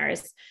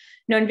practitioners,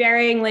 known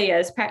varyingly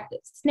as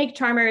snake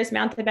charmers,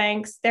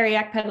 mountebanks,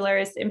 theriac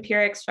peddlers,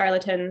 empirics,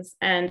 charlatans,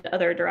 and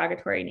other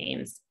derogatory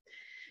names.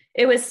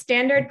 It was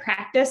standard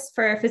practice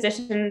for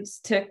physicians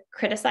to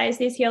criticize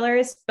these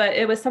healers, but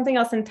it was something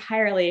else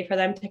entirely for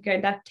them to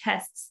conduct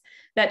tests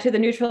that to the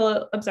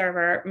neutral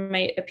observer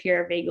might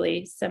appear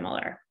vaguely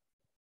similar.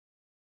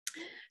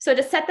 So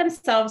to set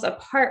themselves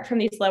apart from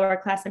these lower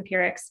class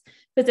empirics,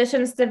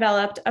 physicians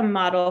developed a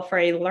model for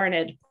a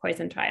learned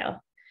poison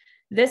trial.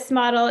 This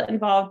model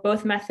involved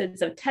both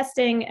methods of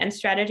testing and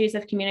strategies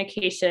of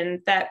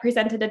communication that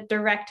presented a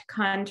direct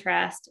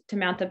contrast to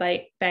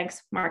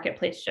mountebank's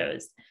marketplace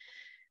shows.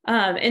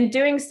 In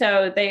doing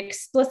so, they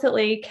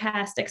explicitly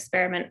cast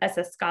experiment as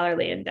a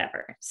scholarly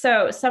endeavor.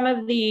 So some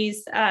of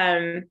these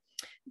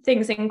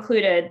things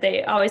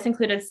they always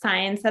included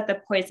signs that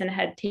the poison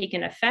had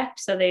taken effect.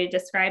 So they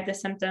described the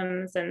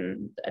symptoms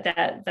and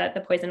that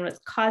the poison was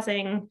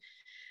causing.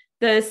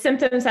 The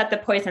symptoms that the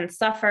poison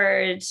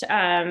suffered,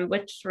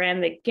 which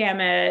ran the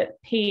gamut: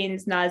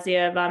 pains,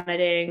 nausea,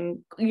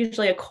 vomiting,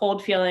 usually a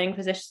cold feeling.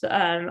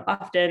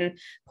 Often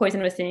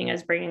poison was seen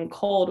as bringing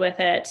cold with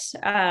it.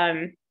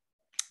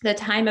 The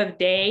time of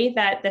day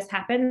that this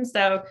happened.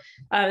 So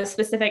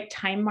specific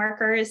time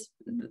markers,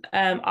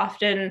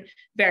 often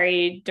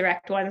very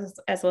direct ones,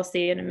 as we'll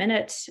see in a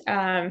minute.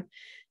 And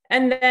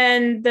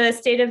then the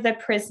state of the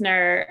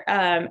prisoner,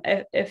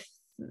 if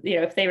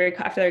the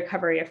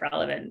recovery, if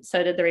relevant.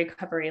 So did the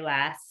recovery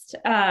last?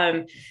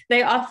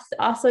 They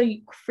also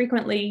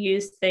frequently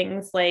use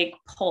things like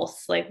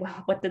pulse, like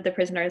what did the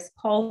prisoner's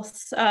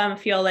pulse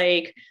feel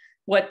like?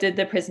 What did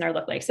the prisoner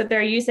look like? So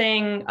they're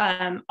using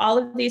all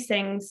of these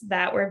things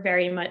that were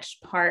very much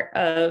part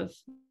of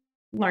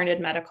learned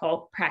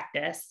medical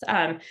practice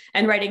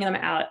and writing them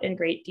out in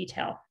great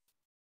detail.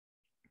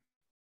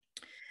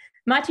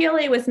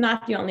 Mattioli was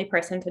not the only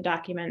person to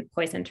document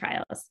poison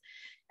trials.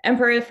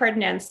 Emperor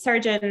Ferdinand's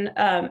surgeon,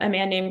 a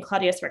man named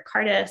Claudius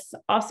Ricardus,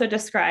 also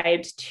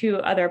described 2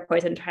 other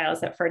poison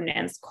trials at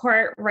Ferdinand's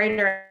court right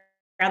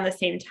around the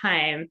same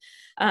time,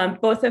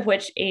 both of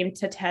which aimed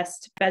to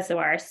test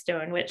bezoar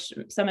stone, which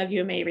some of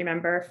you may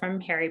remember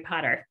from Harry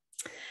Potter.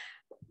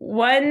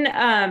 One,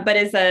 but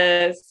is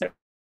a sort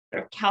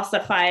of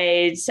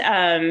calcified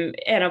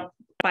and a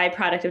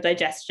byproduct of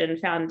digestion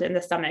found in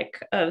the stomach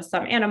of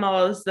some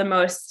animals. The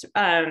most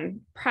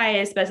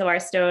prized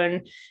bezoar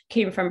stone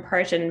came from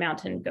Persian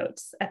mountain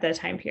goats at the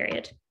time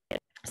period.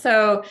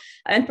 So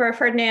Emperor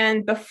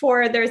Ferdinand,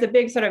 before there was a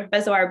big sort of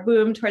bezoar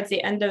boom towards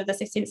the end of the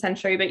 16th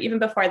century, but even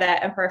before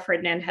that, Emperor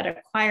Ferdinand had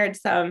acquired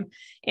some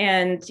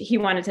and he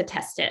wanted to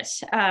test it.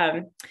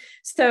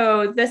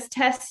 So this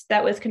test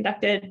that was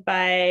conducted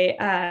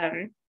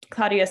by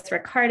Claudius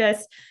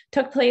Ricardus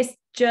took place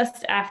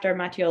just after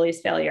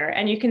Mattioli's failure.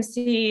 And you can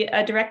see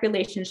a direct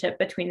relationship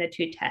between the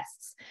two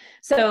tests.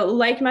 So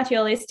like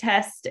Mattioli's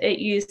test, it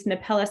used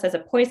Nepellus as a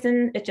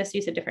poison. It just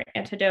used a different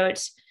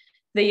antidote.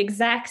 The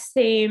exact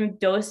same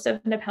dose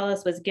of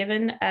Nepellus was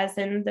given as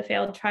in the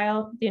failed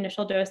trial, the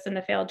initial dose in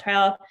the failed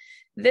trial.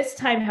 This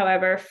time,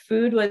 however,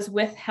 food was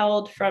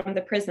withheld from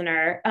the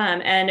prisoner,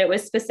 and it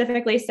was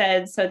specifically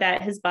said so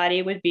that his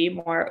body would be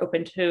more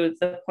open to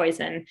the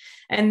poison.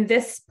 And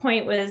this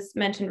point was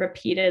mentioned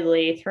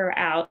repeatedly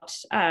throughout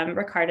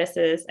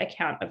Ricardus's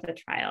account of the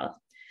trial.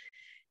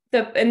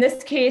 In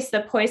this case,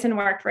 the poison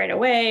worked right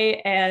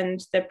away and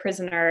the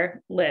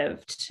prisoner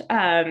lived.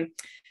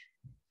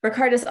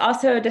 Ricardus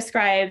also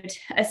described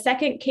a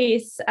second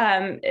case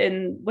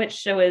in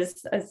which it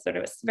was a sort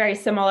of very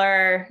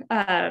similar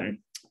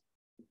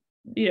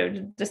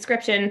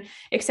description,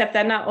 except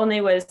that not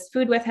only was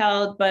food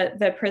withheld, but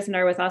the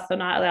prisoner was also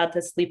not allowed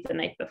to sleep the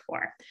night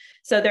before.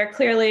 So they're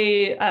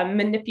clearly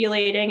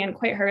manipulating in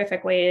quite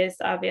horrific ways,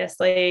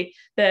 obviously,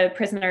 the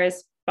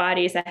prisoner's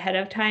bodies ahead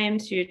of time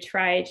to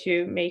try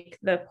to make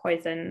the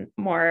poison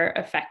more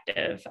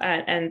effective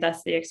and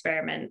thus the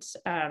experiment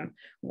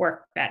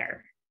work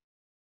better.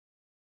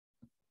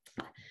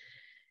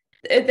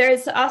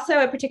 There's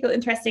also a particularly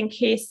interesting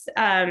case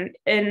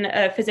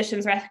in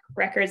physician's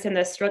records in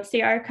the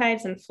Strozzi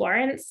archives in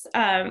Florence,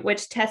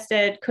 which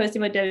tested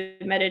Cosimo de'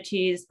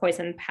 Medici's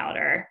poison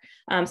powder,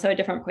 so a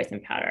different poison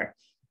powder.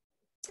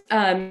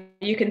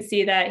 You can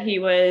see that he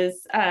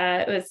was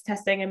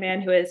testing a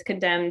man who was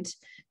condemned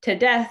to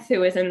death,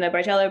 who was in the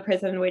Bargello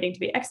prison waiting to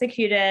be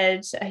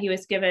executed. He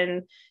was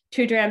given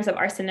 2 grams of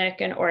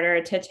arsenic in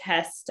order to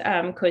test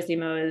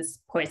Cosimo's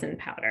poison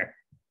powder.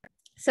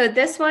 So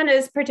this one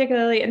is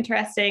particularly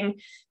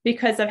interesting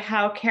because of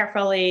how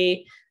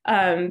carefully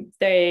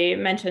they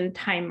mentioned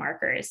time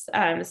markers.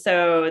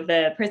 So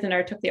the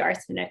prisoner took the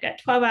arsenic at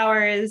 12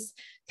 hours,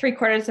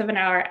 3/4 of an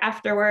hour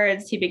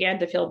afterwards, he began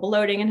to feel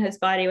bloating in his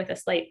body with a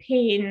slight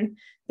pain.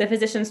 The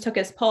physicians took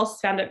his pulse,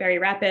 found it very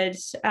rapid,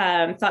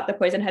 thought the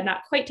poison had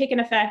not quite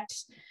taken effect.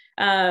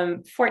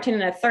 14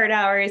 1/3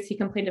 hours, he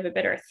complained of a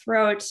bitter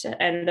throat,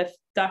 and the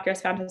doctors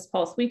found his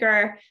pulse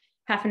weaker.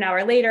 Half an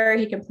hour later,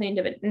 he complained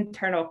of an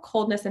internal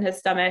coldness in his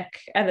stomach,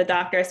 and the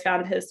doctors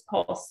found his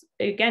pulse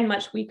again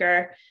much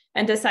weaker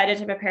and decided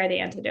to prepare the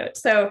antidote.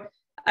 So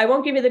I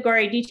won't give you the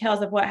gory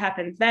details of what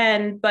happened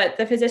then, but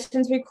the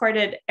physicians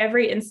recorded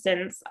every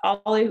instance,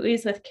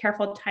 always with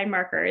careful time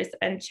markers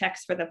and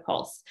checks for the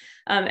pulse.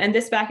 And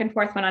this back and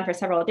forth went on for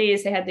several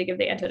days. They had to give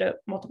the antidote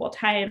multiple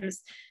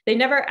times. They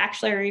never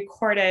actually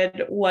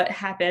recorded what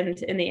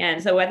happened in the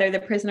end. So whether the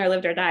prisoner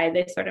lived or died,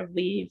 they sort of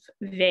leave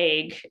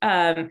vague.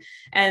 And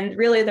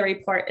really the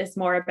report is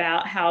more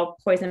about how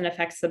poison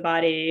affects the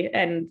body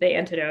and the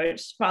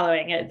antidote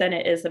following it than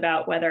it is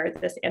about whether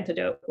this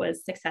antidote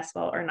was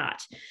successful or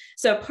not.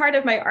 So part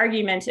of my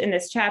argument in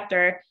this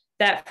chapter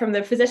that from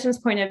the physician's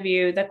point of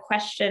view, the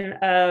question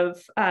of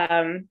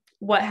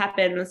what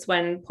happens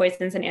when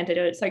poisons and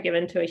antidotes are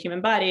given to a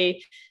human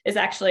body is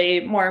actually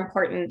more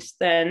important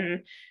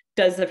than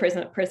does the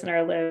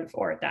prisoner live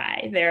or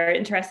die. They're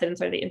interested in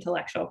sort of the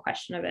intellectual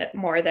question of it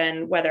more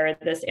than whether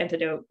this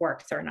antidote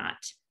works or not.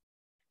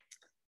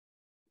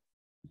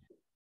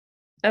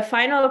 A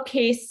final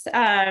case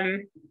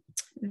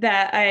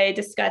that I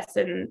discussed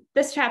in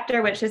this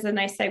chapter, which is a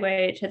nice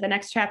segue to the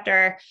next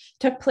chapter,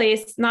 took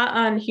place not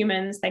on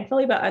humans,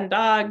 thankfully, but on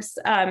dogs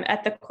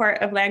at the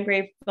court of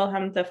Landgrave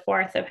Wilhelm IV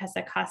of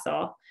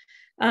Hesse-Kassel.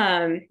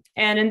 And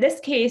in this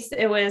case,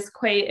 it was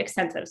quite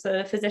extensive. So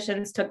the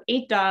physicians took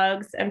 8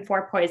 dogs and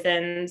 4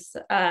 poisons.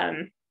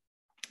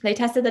 They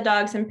tested the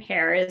dogs in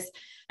pairs,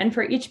 and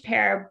for each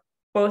pair,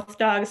 both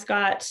dogs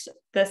got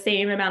the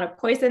same amount of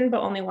poison,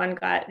 but only one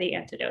got the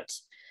antidote.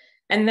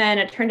 And then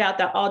it turned out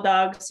that all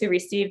dogs who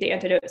received the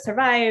antidote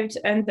survived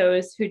and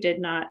those who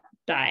did not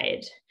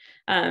died.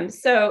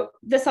 So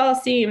this all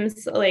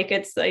seems like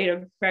it's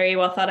very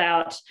well thought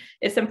out.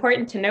 It's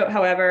important to note,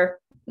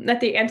 however, that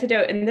the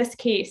antidote in this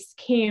case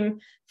came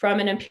from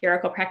an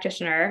empirical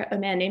practitioner, a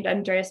man named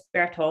Andreas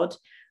Berthold,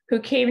 who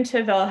came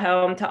to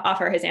Wilhelm to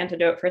offer his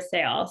antidote for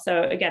sale.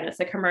 So again, it's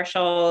a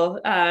commercial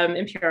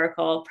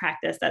empirical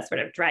practice that's sort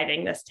of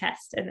driving this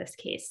test in this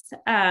case.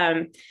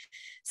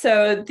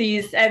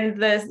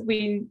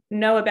 We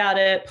know about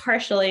it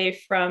partially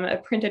from a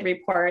printed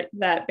report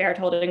that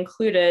Berthold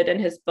included in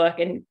his book,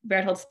 and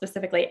Berthold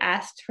specifically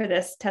asked for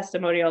this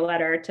testimonial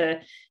letter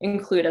to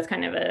include as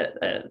kind of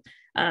a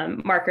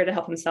marker to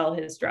help him sell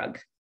his drug.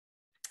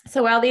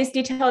 So while these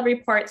detailed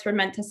reports were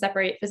meant to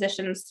separate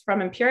physicians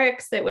from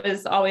empirics, it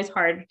was always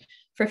hard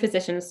for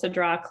physicians to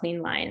draw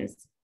clean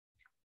lines.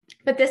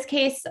 But this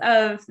case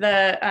of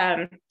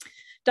the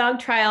dog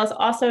trials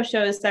also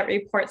shows that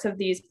reports of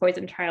these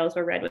poison trials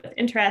were read with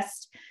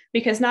interest.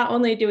 because not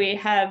only do we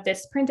have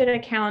this printed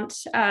account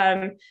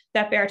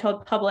that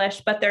Berthold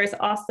published, but there's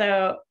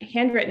also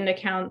handwritten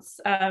accounts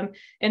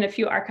in a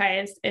few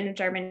archives in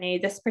Germany.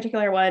 This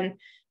particular one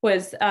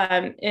was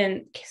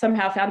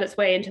somehow found its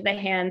way into the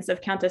hands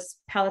of Countess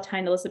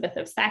Palatine Elizabeth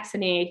of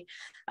Saxony,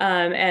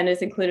 and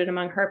is included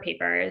among her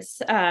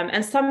papers.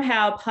 And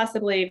somehow,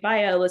 possibly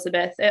via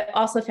Elizabeth, it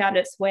also found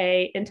its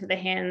way into the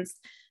hands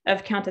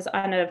of Countess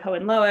Anna of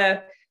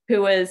Hohenlohe,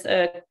 who was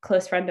a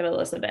close friend of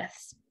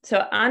Elizabeth's.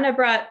 So Anna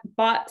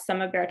bought some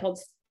of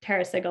Berthold's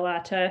Terra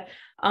Sigillata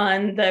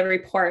on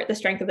the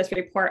strength of this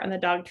report on the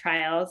dog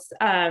trials.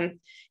 And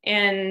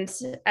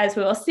as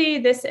we will see,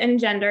 this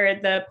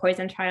engendered the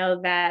poison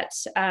trial that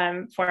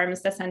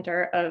forms the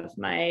center of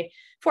my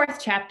fourth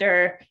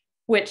chapter,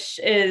 which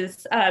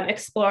is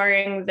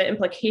exploring the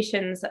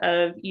implications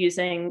of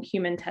using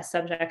human test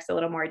subjects a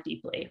little more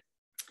deeply.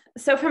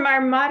 So from our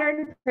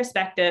modern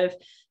perspective,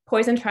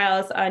 poison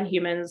trials on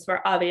humans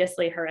were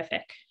obviously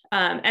horrific.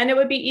 And it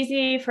would be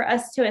easy for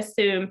us to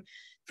assume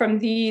from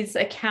these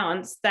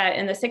accounts that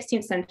in the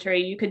 16th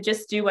century, you could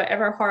just do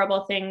whatever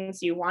horrible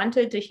things you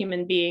wanted to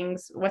human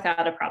beings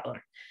without a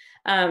problem.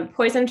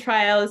 Poison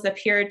trials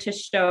appeared to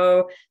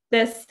show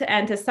this,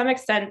 and to some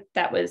extent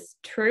that was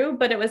true,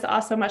 but it was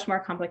also much more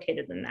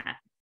complicated than that.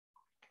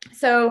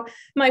 So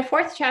my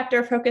fourth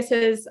chapter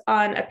focuses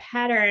on a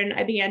pattern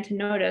I began to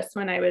notice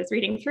when I was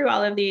reading through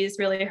all of these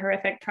really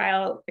horrific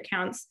trial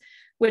accounts,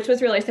 which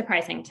was really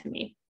surprising to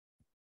me.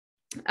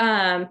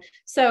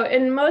 So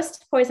in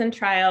most poison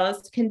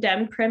trials,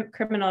 condemned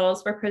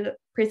criminals were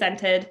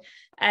presented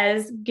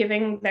as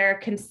giving their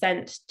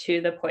consent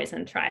to the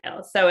poison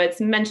trial. So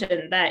it's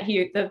mentioned that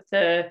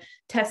the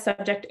test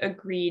subject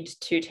agreed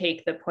to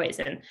take the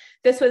poison.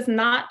 This was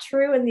not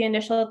true in the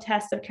initial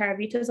test of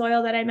Caravita's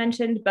oil that I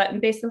mentioned, but in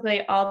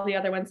basically all the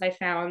other ones I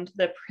found,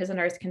 the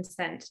prisoner's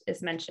consent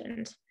is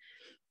mentioned.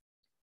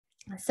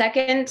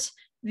 Second,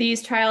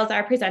 these trials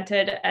are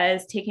presented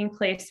as taking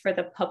place for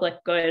the public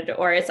good,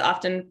 or it's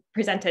often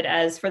presented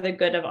as for the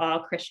good of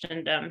all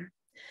Christendom.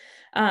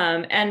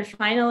 And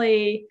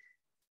finally,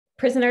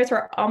 prisoners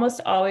were almost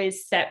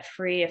always set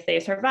free if they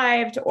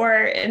survived, or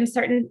in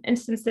certain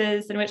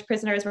instances in which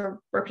prisoners were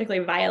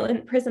particularly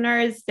violent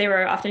prisoners, they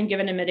were often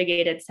given a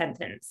mitigated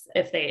sentence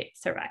if they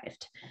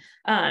survived.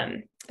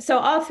 So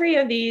all three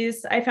of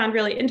these I found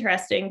really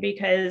interesting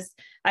because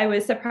I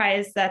was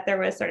surprised that there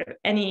was sort of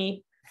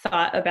any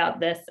thought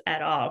about this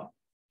at all.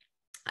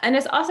 And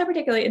it's also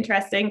particularly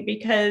interesting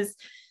because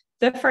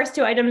the first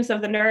two items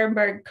of the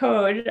Nuremberg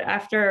Code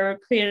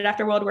created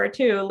after World War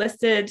II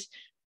listed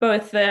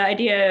both the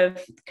idea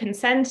of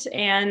consent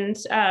and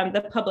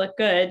the public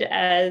good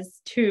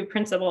as two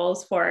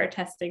principles for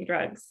testing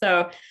drugs.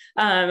 So,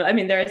 I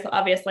mean, there's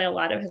obviously a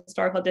lot of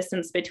historical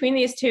distance between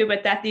these two,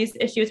 but that these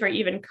issues were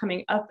even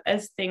coming up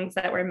as things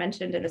that were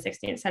mentioned in the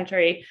 16th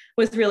century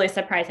was really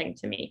surprising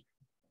to me.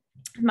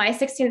 My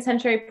 16th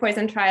century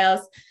poison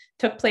trials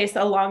took place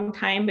a long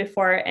time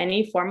before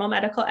any formal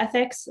medical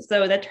ethics.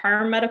 So the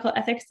term medical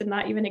ethics did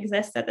not even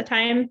exist at the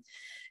time.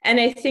 And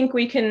I think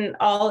we can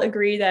all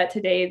agree that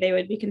today they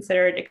would be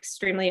considered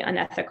extremely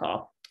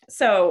unethical.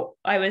 So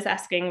I was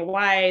asking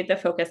why the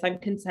focus on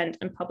consent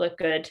and public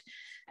good,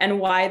 and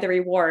why the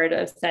reward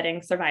of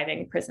setting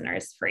surviving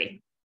prisoners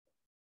free.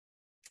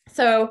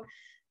 So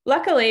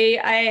luckily,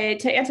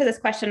 to answer this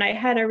question, I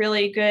had a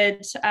really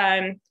good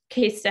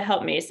case to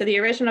help me. So the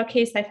original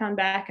case I found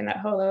back in that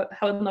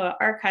Hohenlohe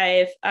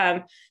archive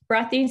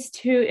brought these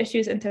two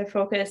issues into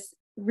focus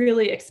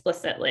really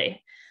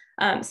explicitly.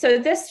 So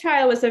this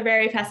trial was a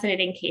very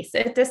fascinating case.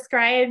 It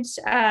described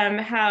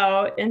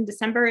how in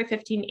December of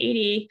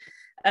 1580,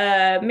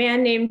 a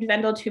man named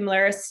Wendel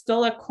Tümler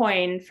stole a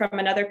coin from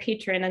another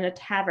patron in a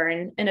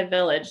tavern in a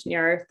village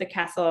near the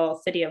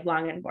castle city of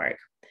Langenburg.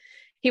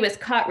 He was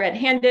caught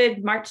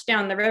red-handed, marched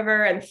down the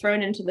river, and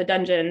thrown into the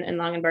dungeon in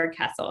Langenburg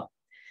Castle.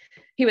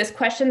 He was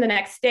questioned the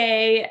next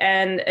day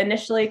and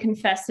initially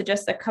confessed to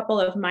just a couple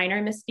of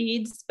minor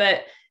misdeeds,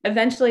 but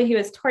eventually he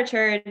was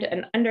tortured,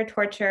 and under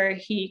torture,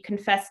 he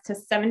confessed to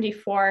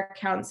 74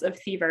 counts of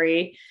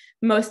thievery,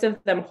 most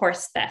of them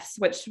horse thefts,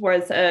 which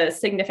was a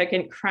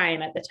significant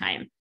crime at the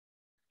time.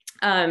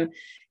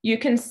 You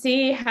can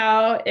see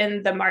how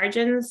in the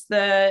margins,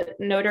 the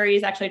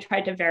notaries actually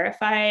tried to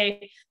verify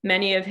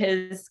many of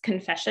his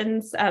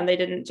confessions. They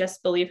didn't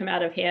just believe him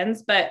out of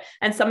hands,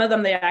 and some of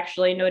them they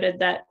actually noted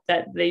that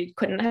they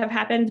couldn't have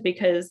happened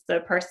because the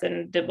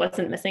person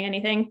wasn't missing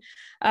anything.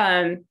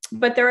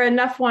 But there were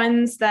enough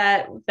ones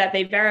that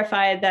they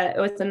verified that it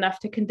was enough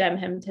to condemn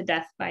him to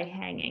death by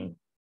hanging.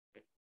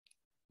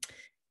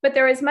 But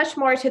there was much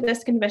more to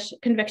this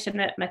conviction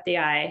that met the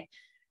eye.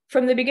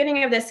 From the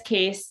beginning of this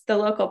case, the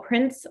local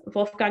prince,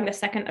 Wolfgang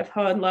II of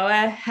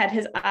Hohenlohe, had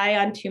his eye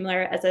on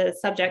Tümler as a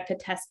subject to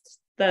test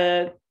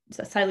the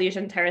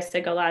Silesian Terra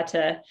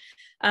Sigillata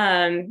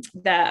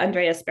that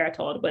Andreas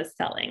Berthold was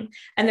selling.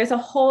 And there's a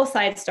whole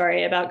side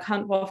story about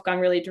Count Wolfgang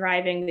really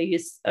driving the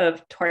use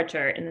of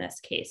torture in this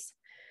case.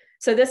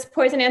 So this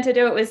poison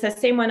antidote was the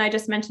same one I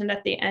just mentioned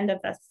at the end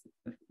of this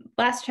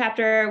last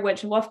chapter,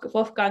 which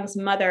Wolfgang's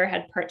mother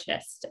had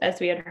purchased,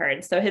 as we had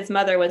heard. So his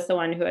mother was the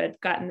one who had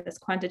gotten this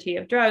quantity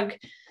of drug.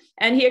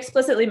 And he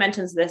explicitly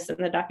mentions this in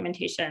the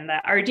documentation,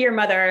 that our dear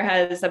mother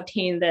has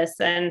obtained this,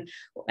 and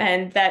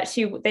that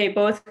they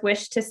both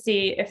wished to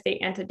see if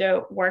the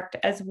antidote worked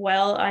as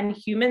well on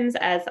humans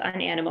as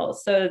on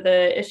animals. So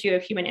the issue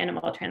of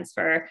human-animal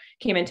transfer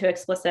came into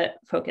explicit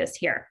focus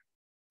here.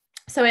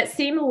 So it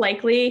seemed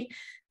likely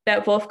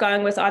that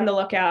Wolfgang was on the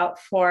lookout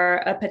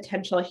for a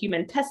potential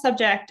human test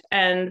subject,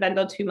 and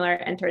Wendell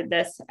Thümler entered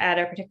this at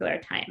a particular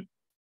time.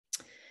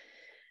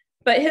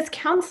 But his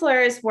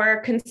counselors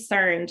were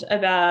concerned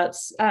about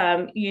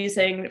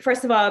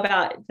first of all,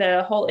 about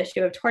the whole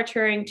issue of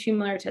torturing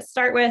Thümler to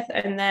start with,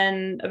 and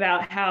then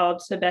about how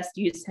to best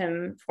use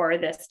him for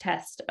this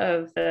test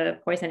of the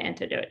poison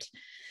antidote.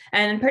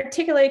 And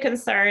particularly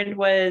concerned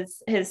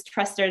was his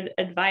trusted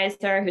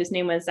advisor, whose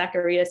name was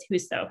Zacharias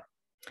Huso.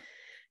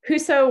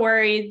 Huso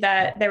worried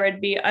that there would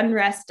be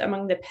unrest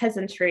among the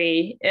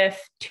peasantry if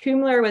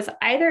Thümler was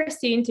either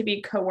seen to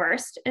be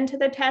coerced into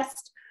the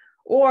test,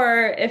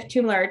 or if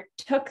Thümler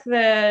took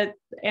the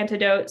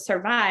antidote,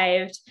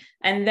 survived,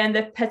 and then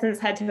the peasants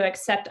had to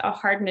accept a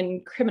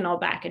hardened criminal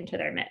back into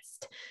their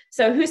midst.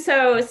 So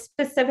Huso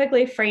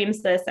specifically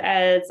frames this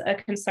as a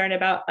concern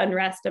about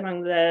unrest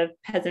among the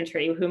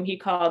peasantry, whom he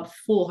called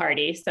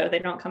foolhardy, so they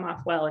don't come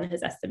off well in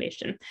his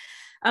estimation.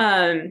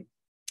 And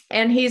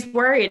he's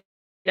worried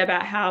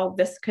about how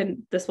this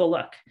will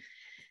look.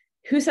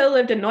 Huso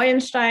lived in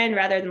Neuenstein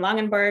rather than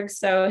Langenburg,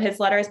 so his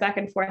letters back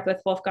and forth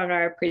with Wolfgang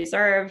are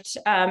preserved.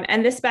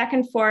 And this back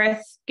and forth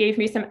gave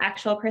me some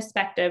actual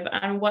perspective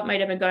on what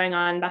might have been going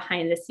on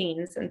behind the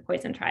scenes in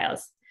poison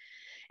trials.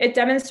 It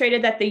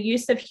demonstrated that the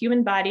use of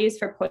human bodies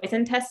for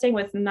poison testing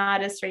was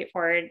not as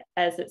straightforward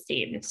as it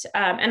seemed.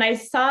 And I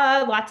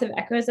saw lots of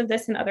echoes of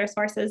this in other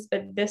sources,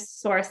 but this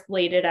source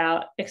laid it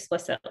out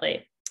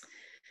explicitly.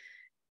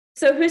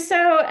 So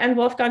Huso and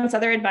Wolfgang's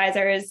other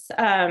advisors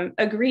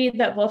agreed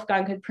that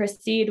Wolfgang could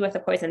proceed with a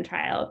poison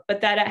trial, but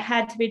that it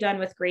had to be done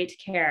with great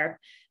care.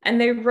 And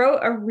they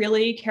wrote a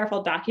really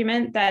careful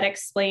document that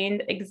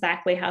explained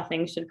exactly how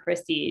things should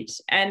proceed.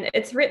 And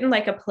it's written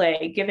like a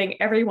play,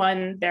 giving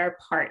everyone their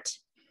part.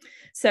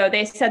 So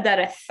they said that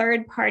a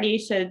third party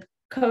should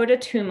go to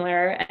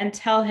Thümler and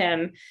tell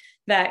him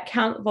that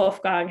Count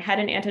Wolfgang had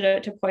an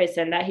antidote to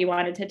poison that he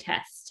wanted to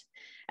test.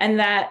 And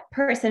that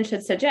person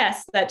should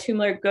suggest that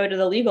Thümler go to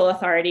the legal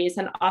authorities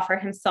and offer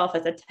himself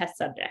as a test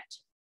subject.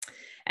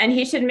 And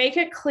he should make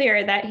it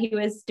clear that he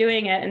was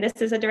doing it, and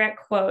this is a direct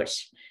quote,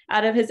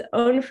 out of his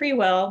own free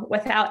will,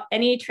 without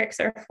any tricks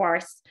or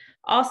force,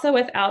 also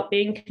without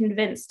being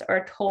convinced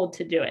or told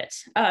to do it.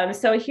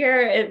 So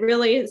here it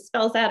really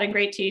spells out in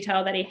great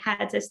detail that he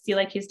had to feel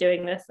like he's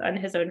doing this on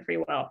his own free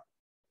will.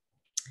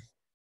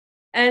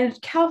 And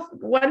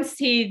once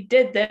he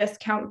did this,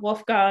 Count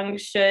Wolfgang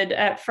should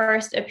at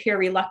first appear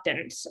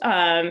reluctant.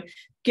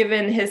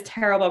 Given his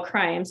terrible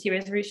crimes,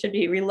 he should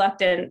be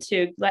reluctant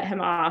to let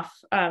him off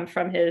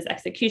from his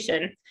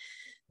execution.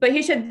 But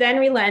he should then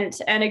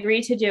relent and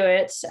agree to do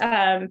it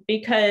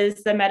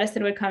because the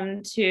medicine would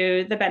come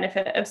to the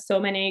benefit of so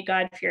many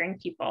God-fearing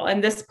people.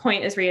 And this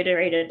point is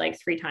reiterated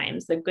like 3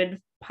 times, the good,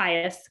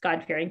 pious,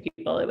 God-fearing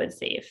people it would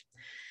save.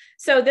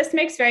 So this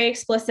makes very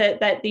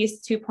explicit that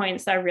these 2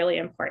 points are really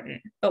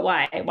important. But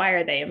why? Why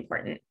are they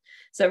important?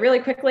 So really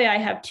quickly, I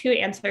have 2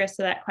 answers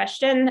to that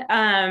question.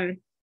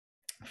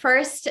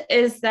 First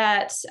is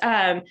that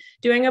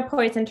doing a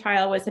poison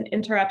trial was an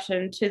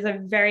interruption to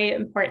the very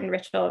important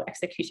ritual of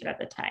execution at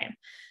the time.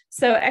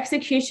 So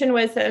execution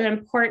was an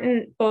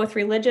important both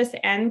religious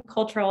and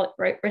cultural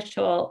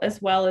ritual,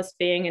 as well as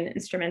being an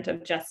instrument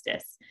of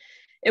justice.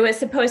 It was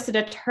supposed to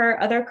deter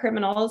other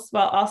criminals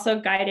while also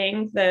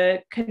guiding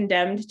the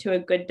condemned to a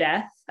good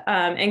death.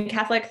 In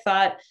Catholic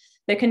thought,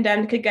 the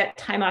condemned could get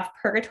time off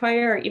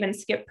purgatory or even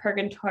skip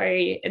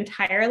purgatory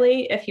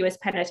entirely if he was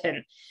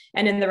penitent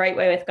and in the right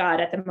way with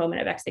God at the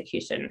moment of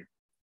execution.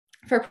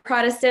 For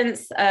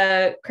Protestants,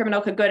 a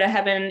criminal could go to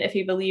heaven if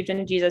he believed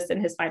in Jesus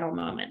in his final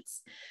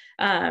moments.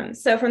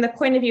 So from the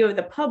point of view of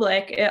the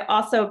public, it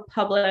also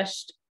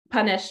punished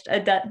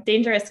a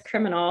dangerous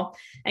criminal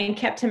and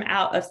kept him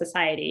out of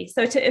society.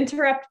 So to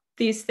interrupt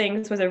these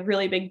things was a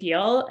really big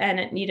deal, and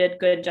it needed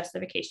good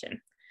justification.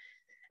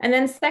 And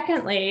then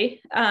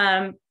secondly,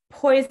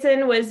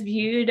 poison was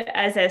viewed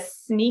as a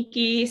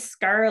sneaky,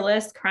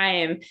 scurrilous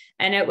crime,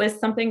 and it was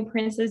something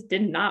princes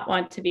did not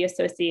want to be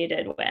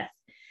associated with.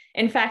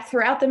 In fact,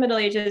 throughout the Middle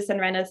Ages and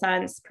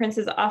Renaissance,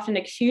 princes often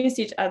accused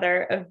each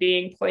other of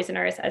being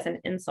poisoners as an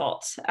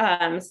insult.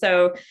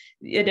 So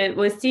it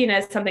was seen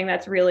as something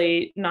that's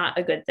really not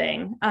a good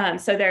thing.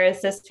 So there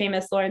is this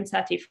famous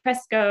Lorenzetti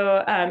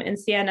fresco in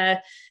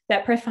Siena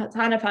that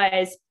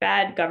personifies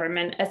bad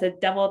government as a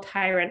devil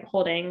tyrant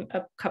holding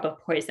a cup of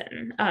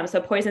poison.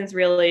 So poison's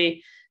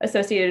really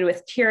associated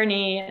with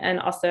tyranny and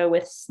also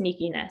with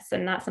sneakiness,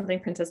 and not something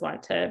princes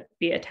want to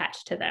be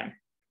attached to them.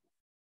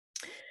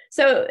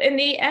 So in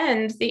the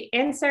end, the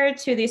answer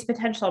to these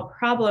potential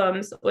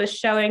problems was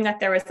showing that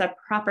there was a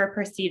proper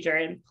procedure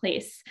in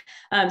place.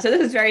 So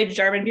this is very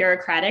German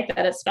bureaucratic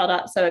that it's spelled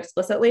out so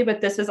explicitly, but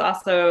this is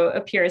also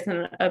appears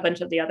in a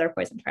bunch of the other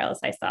poison trials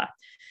I saw.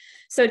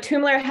 So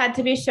Tumler had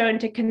to be shown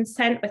to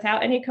consent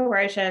without any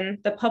coercion.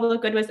 The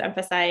public good was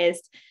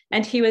emphasized,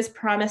 and he was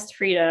promised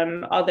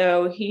freedom,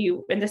 although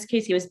in this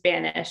case, he was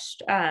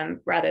banished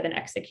rather than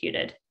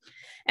executed.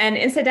 And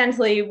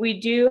incidentally, we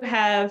do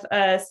have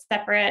a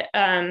separate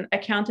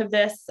account of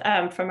this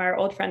from our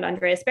old friend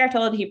Andreas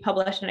Berthold. He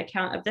published an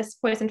account of this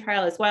poison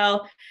trial as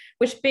well,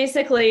 which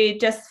basically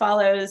just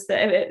follows,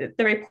 the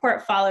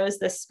report follows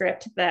the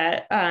script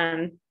that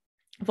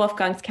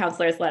Wolfgang's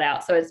counselors let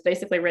out. So it's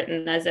basically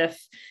written as if,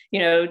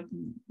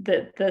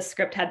 the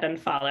script had been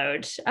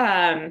followed.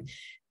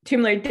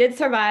 Tumler did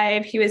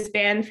survive. He was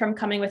banned from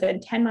coming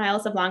within 10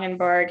 miles of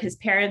Langenburg. His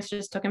parents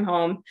just took him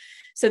home.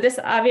 So this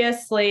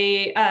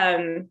obviously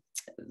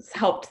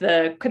helped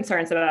the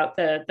concerns about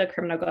the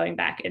criminal going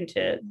back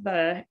into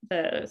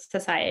the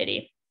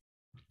society.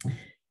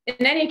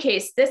 In any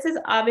case, this is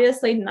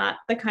obviously not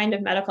the kind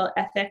of medical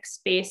ethics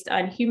based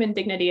on human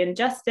dignity and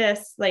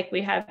justice like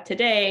we have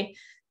today,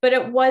 but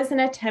it was an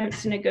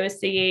attempt to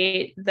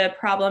negotiate the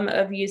problem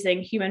of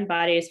using human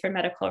bodies for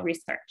medical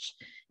research.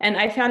 And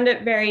I found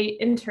it very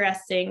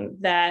interesting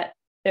that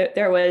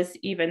there was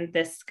even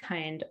this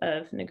kind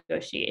of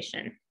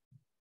negotiation.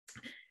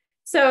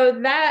 So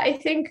that, I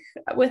think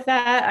with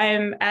that,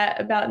 I'm at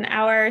about an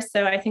hour.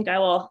 So I think I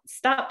will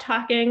stop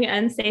talking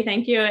and say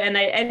thank you. And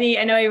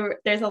I know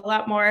there's a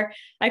lot more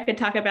I could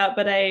talk about,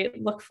 but I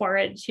look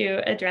forward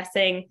to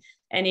addressing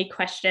any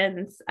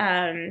questions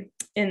in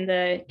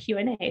the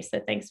Q&A.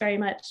 So thanks very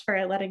much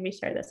for letting me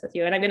share this with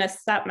you. And I'm going to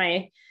stop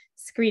my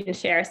screen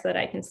share so that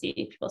I can see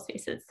people's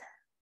faces.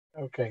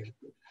 Okay.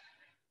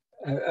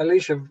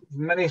 Alisha,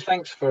 many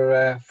thanks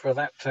for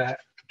that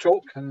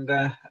talk and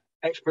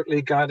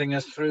expertly guiding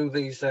us through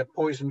these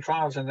poison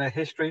trials and their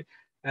history.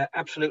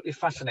 Absolutely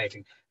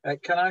fascinating.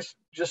 Can I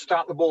just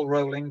start the ball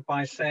rolling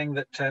by saying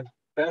that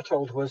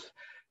Berthold was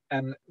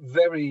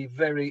very,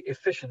 very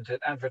efficient at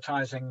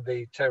advertising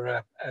the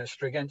Terra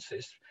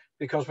Strigensis,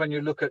 because when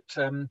you look at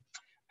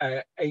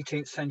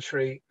 18th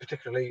century,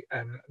 particularly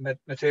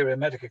materia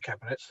medica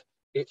cabinets,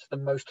 it's the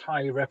most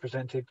highly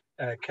represented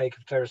cake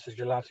of Terra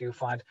sigillata you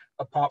find,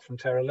 apart from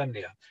Terra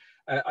lemnia.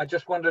 I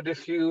just wondered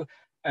if you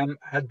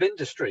had been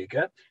to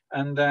Striga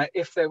and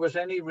if there was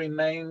any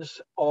remains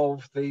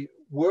of the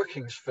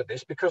workings for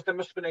this, because there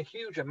must have been a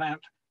huge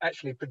amount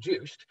actually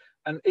produced.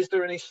 And is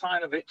there any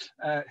sign of it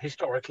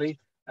historically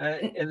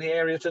in the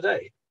area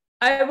today?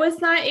 I was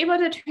not able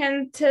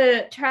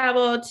to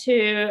travel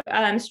to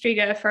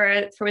Striga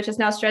for which is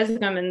now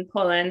Strzeżum in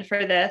Poland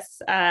for this.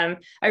 I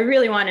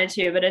really wanted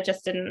to, but it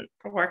just didn't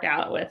work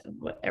out with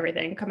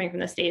everything coming from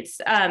the States.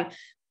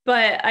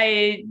 But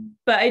I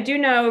do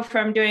know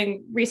from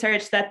doing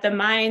research that the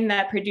mine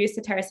that produced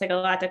the Terra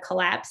sigillata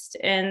collapsed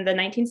in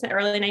the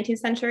early 19th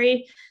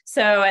century.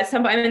 So at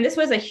some point, I mean, this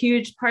was a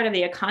huge part of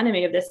the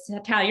economy of this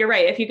town. You're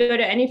right. If you go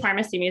to any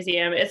pharmacy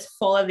museum, it's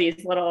full of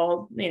these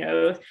little,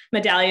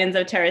 medallions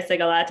of Terra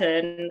sigillata.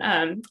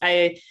 And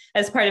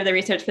as part of the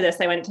research for this,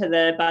 I went to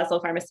the Basel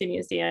Pharmacy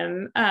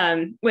Museum,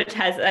 which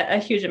has a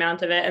huge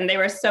amount of it. And they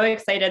were so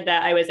excited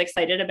that I was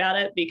excited about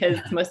it, because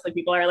mostly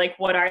people are like,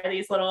 what are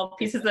these little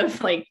pieces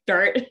of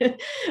dirt?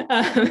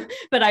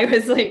 But I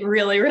was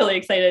really, really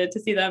excited to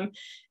see them.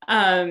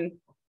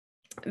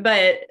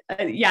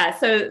 Yeah,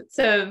 so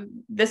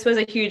this was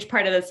a huge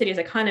part of the city's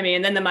economy,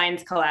 and then the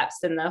mines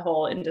collapsed and the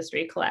whole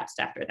industry collapsed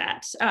after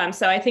that.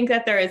 So I think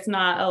that there is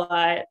not a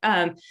lot.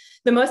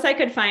 The most I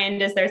could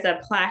find is there's a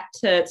plaque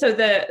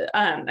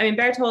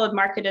Berthold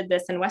marketed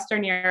this in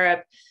Western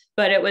Europe,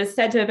 but it was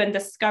said to have been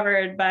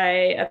discovered by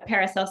a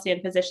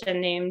Paracelsian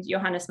physician named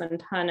Johannes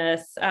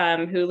Montanus,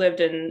 who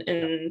lived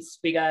in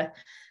Spiga.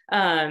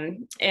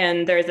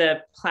 And there's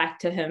a plaque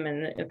to him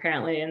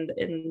apparently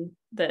in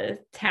the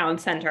town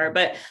center.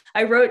 But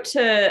I wrote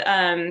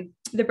to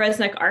the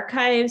Bresnik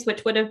archives,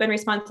 which would have been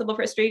responsible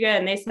for Striga,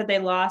 and they said they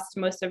lost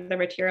most of the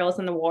materials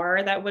in the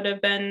war that would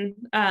have been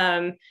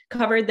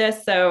covered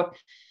this. So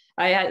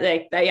I had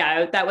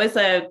that was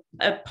a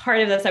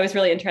part of this I was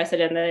really interested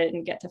in, that I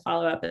didn't get to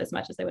follow up as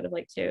much as I would have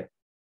liked to.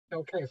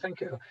 Okay,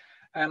 thank you.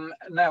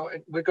 Now,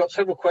 we've got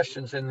several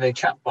questions in the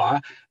chat bar.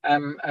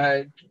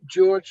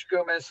 George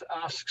Gomez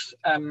asks,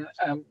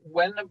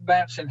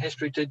 whenabouts in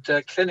history did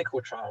clinical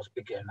trials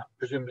begin,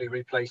 presumably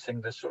replacing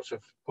the sorts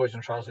of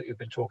poison trials that you've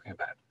been talking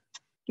about?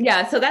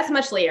 Yeah, so that's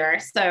much later.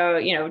 So,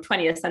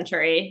 20th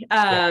century.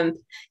 So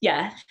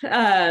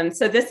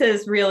this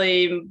is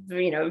really,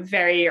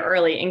 very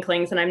early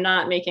inklings, and I'm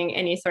not making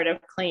any sort of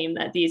claim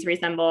that these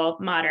resemble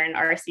modern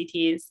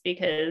RCTs,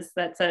 because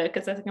that's a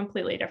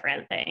completely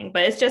different thing.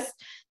 But it's just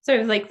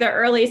sort of like the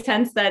early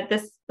sense that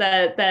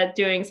that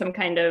doing some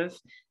kind of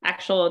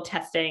actual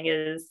testing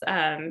is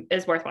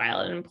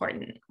worthwhile and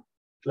important.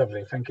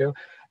 Lovely, thank you.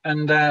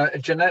 And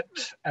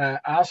Jeanette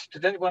asked,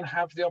 did anyone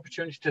have the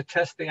opportunity to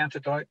test the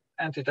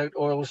antidote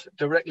oils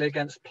directly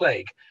against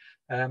plague?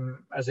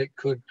 as it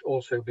could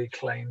also be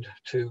claimed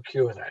to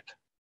cure that.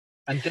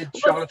 And did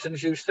Well,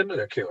 charlatans use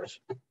similar cures?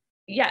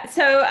 yeah.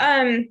 So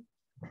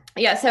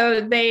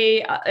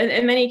they,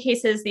 in many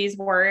cases, these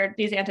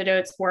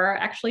antidotes were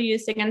actually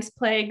used against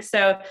plague.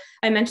 So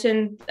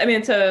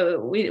so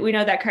we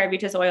know that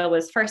Caravetes oil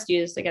was first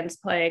used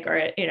against plague,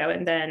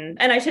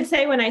 and I should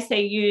say, when I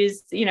say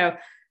used,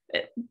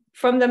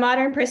 from the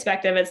modern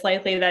perspective, it's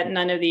likely that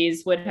none of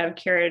these would have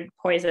cured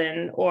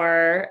poison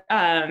or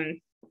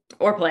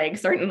plague,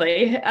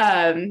 certainly.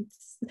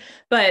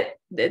 But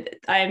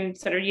I'm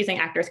sort of using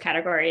actors'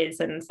 categories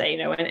and say,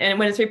 and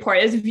when it's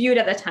reported, is viewed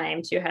at the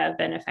time to have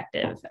been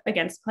effective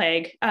against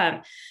plague.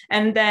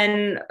 And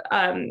then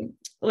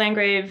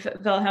Landgrave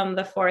Wilhelm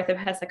IV of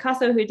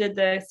Hesse-Kassel, who did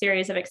the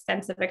series of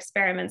extensive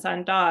experiments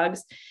on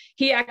dogs,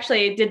 he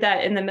actually did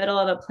that in the middle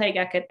of a plague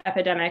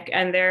epidemic.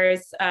 And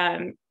there's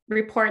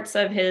reports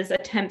of his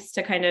attempts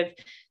to kind of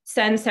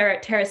send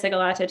Terra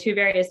sigillata to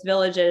various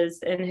villages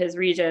in his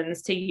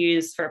regions to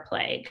use for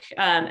plague.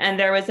 And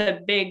there was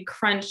a big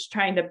crunch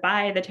trying to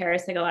buy the Terra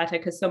sigillata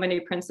because so many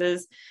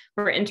princes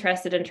were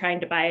interested in trying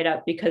to buy it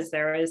up because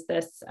there was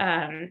this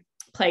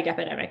plague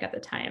epidemic at the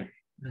time.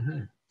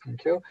 Mm-hmm.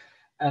 Thank you.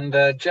 And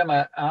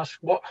Gemma asked,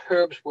 what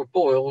herbs were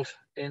boiled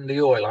in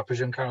the oil? I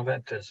presume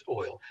Caravetes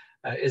oil.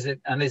 Is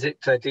it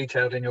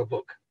detailed in your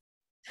book?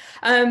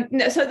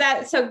 No, so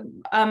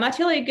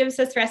Matilde gives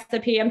this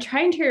recipe. I'm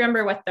trying to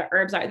remember what the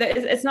herbs are.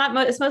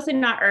 It's mostly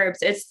not herbs.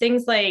 It's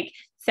things like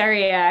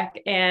theriac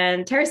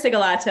and Terra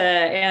sigillata,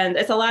 and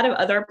it's a lot of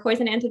other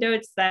poison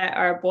antidotes that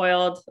are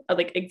boiled,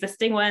 like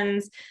existing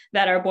ones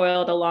that are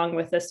boiled along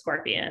with the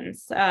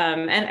scorpions.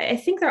 And I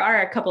think there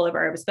are a couple of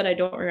herbs, but I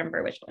don't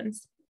remember which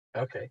ones.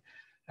 Okay.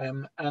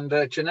 And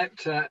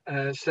Jeanette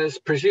says,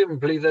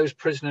 presumably those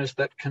prisoners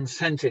that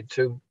consented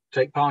to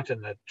take part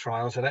in the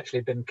trials had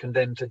actually been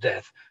condemned to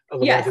death.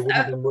 Otherwise, yes, it wouldn't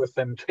have been worth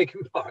them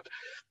taking part.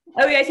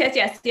 Oh yes. That's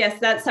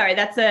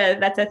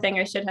a thing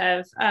I should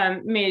have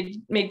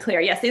made clear.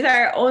 Yes, these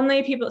are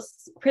only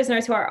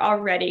prisoners who are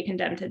already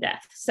condemned to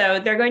death. So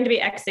they're going to be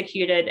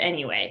executed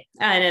anyway,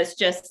 and it's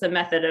just the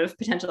method of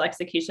potential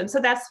execution. So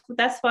that's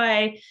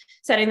why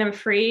setting them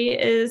free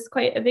is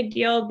quite a big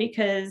deal,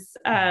 because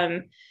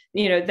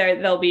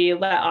they'll be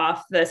let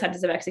off the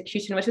sentence of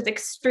execution, which was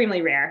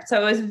extremely rare.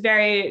 So it was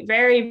very,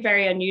 very,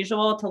 very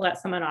unusual to let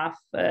someone off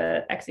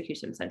the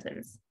execution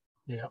sentence.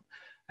 Yeah.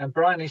 And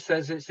Bryony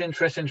says it's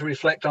interesting to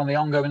reflect on the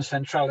ongoing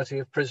centrality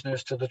of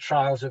prisoners to the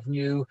trials of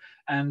new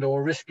and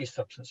or risky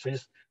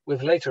substances,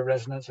 with later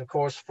resonance, of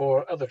course,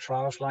 for other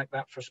trials like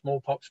that for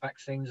smallpox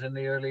vaccines in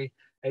the early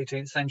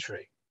 18th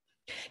century.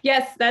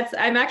 Yes,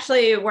 I'm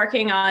actually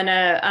working on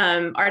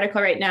an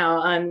article right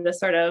now on the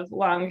sort of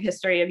long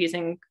history of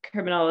using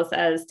criminals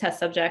as test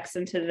subjects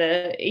into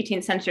the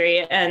 18th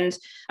century. And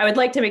I would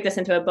like to make this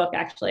into a book,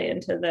 actually,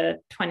 into the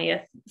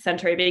 20th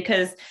century,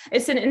 because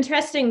it's an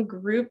interesting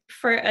group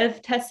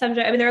of test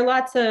subject. I mean, there are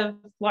lots of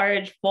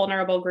large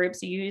vulnerable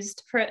groups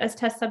used as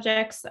test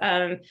subjects,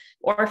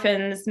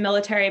 orphans,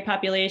 military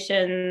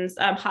populations,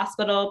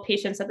 hospital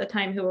patients at the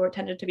time who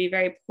tended to be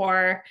very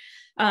poor.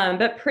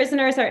 But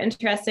prisoners are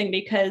interesting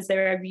because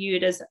they're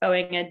viewed as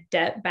owing a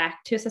debt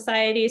back to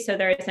society. So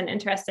there is an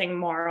interesting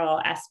moral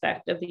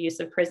aspect of the use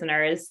of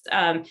prisoners.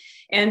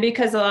 And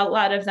because a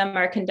lot of them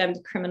are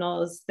condemned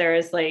criminals, there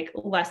is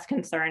less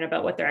concern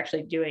about what they're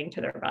actually doing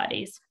to their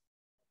bodies.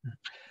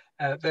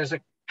 There's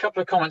a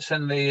couple of comments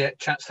in the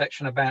chat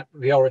section about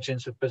the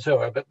origins of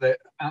Bezoar, but the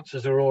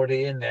answers are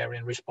already in there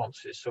in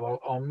responses. So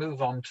I'll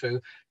move on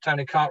to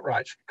Tony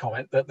Cartwright's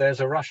comment that there's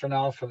a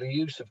rationale for the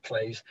use of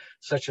clays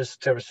such as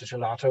Terra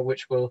sigillata,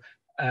 which will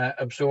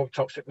absorb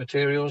toxic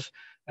materials.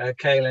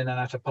 Kaolin and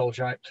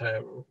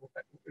attapulgite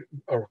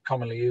are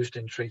commonly used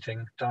in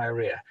treating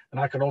diarrhea.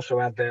 And I can also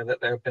add there that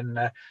there have been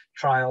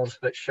trials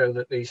that show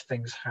that these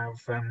things have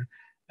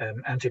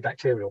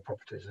antibacterial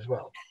properties as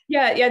well.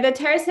 Yeah, the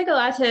Terra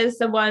sigillata is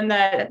the one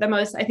that the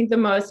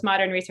most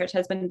modern research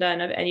has been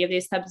done of any of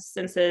these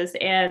substances,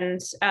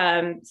 and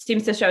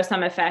seems to show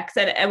some effects,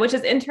 and which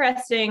is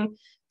interesting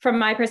from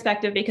my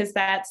perspective, because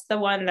that's the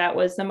one that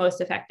was the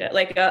most effective.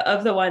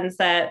 Of the ones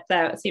that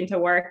seemed to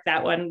work,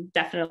 that one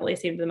definitely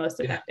seemed the most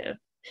effective.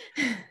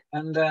 Yeah.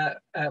 And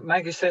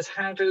Maggie says,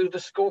 how do the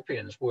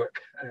scorpions work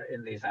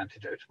in these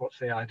antidotes? What's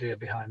the idea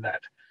behind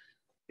that,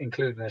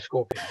 including their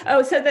scorpions?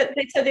 Oh, so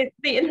the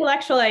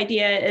intellectual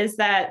idea is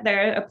that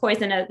they're a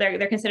poisonous.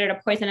 They're considered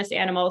a poisonous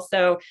animal.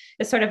 So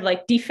it's sort of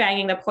like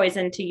defanging the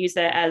poison to use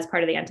it as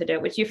part of the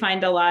antidote, which you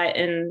find a lot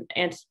in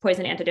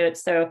poison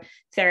antidotes. So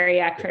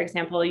theriac, for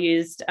example,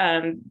 used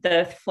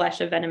the flesh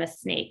of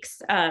venomous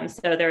snakes.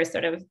 So there is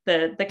sort of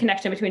the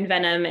connection between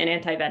venom and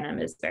anti-venom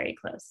is very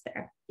close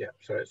there. Yeah.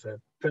 So it's a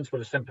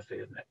principle of sympathy,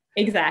 isn't it?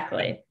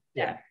 Exactly.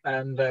 Yeah.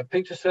 And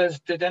Peter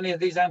says, did any of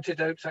these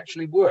antidotes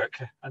actually work?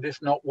 And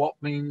if not, what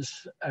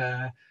means,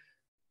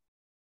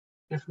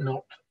 if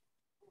not,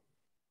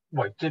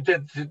 wait, did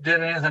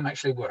any of them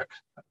actually work?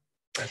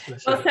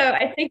 Well, so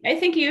I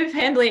think you've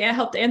handily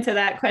helped answer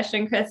that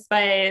question, Chris,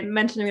 by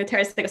mentioning the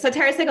Terra sigillata. So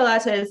Terra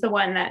sigillata is the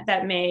one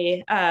that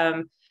may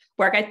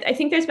work. I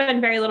think there's been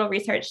very little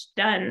research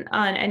done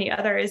on any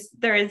others.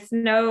 There is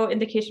no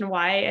indication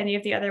why any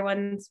of the other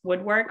ones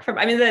would work.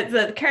 I mean,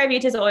 the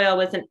Caravitas oil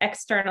was an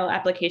external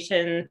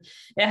application.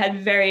 It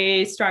had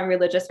very strong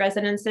religious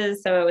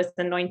resonances, so it was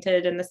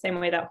anointed in the same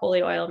way that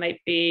holy oil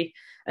might be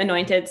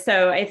anointed.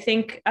 So I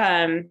think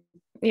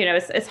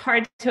it's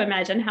hard to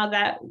imagine how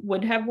that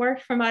would have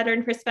worked from a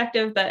modern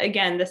perspective. But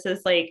again, this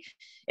is like,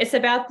 it's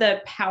about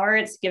the power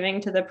it's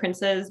giving to the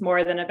princes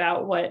more than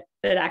about what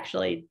it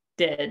actually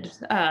did,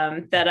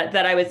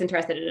 that I was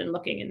interested in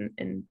looking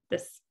in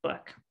this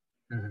book.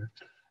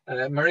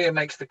 Mm-hmm. Maria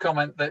makes the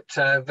comment that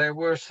there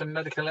were some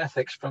medical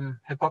ethics from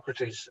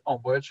Hippocrates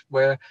onwards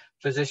where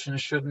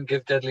physicians shouldn't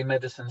give deadly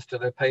medicines to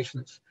their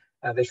patients.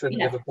 They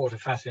shouldn't give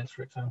abortifacients,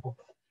 for example.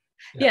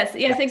 Yes,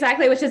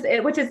 exactly,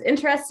 which is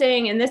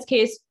interesting in this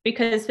case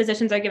because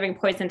physicians are giving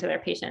poison to their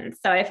patients.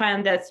 So I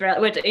find that's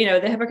which,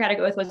 the Hippocratic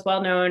Oath was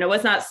well known. It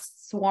was not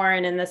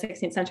sworn in the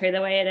 16th century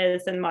the way it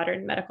is in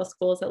modern medical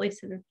schools, at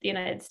least in the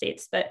United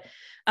States. But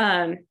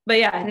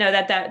yeah, no,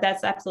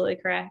 that's absolutely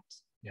correct.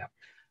 Yeah.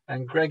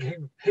 And Greg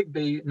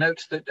Higby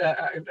notes that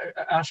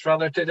asked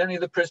rather, did any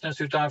of the prisoners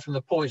who died from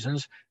the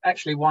poisons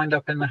actually wind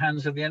up in the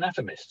hands of the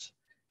anatomists?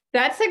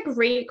 That's a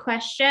great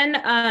question.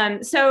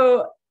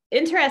 So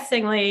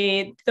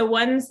interestingly, the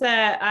ones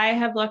that I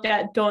have looked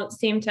at don't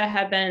seem to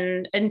have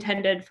been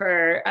intended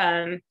for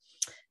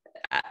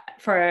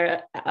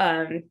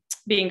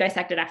being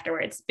dissected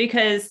afterwards,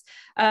 because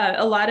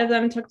a lot of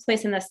them took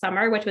place in the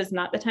summer, which was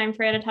not the time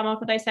for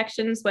anatomical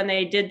dissections. When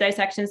they did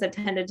dissections, it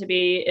tended to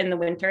be in the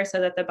winter so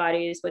that the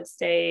bodies would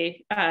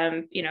stay,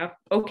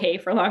 okay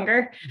for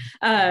longer.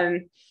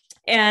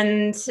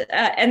 And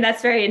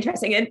that's very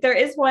interesting. And there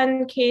is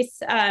one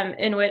case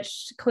in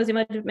which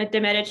Cosimo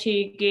de'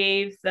 Medici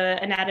gave the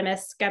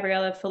anatomist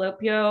Gabriele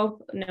Falloppio,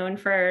 known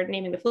for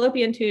naming the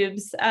fallopian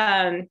tubes,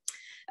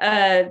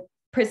 a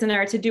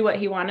prisoner to do what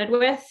he wanted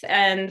with.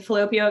 And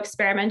Falloppio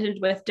experimented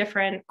with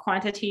different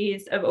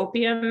quantities of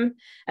opium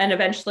and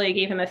eventually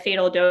gave him a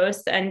fatal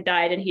dose and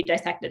died, and he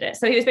dissected it.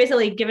 So he was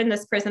basically given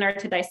this prisoner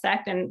to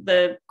dissect, and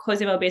the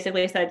Cosimo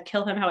basically said,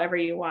 kill him however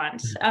you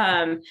want.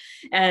 And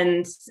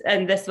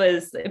this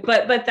was,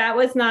 but that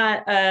was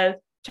not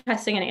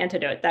testing an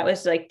antidote. That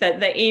was like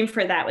the aim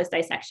for that was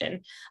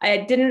dissection. I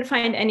didn't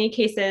find any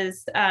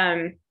cases,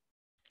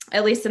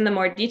 at least in the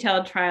more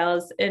detailed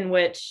trials, in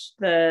which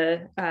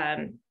the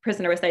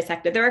prisoner was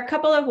dissected. There were a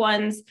couple of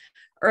ones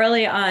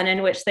early on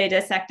in which they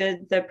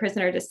dissected the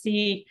prisoner to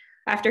see,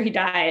 after he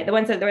died, the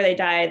ones where they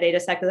died, they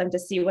dissected them to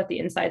see what the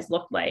insides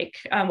looked like,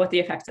 what the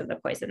effects of the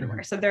poison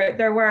were. So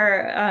there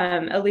were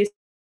at least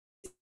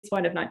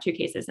one, if not two,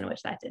 cases in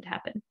which that did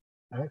happen.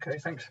 Okay,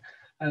 thanks.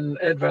 And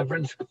Ed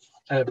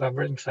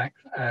Wawrinczak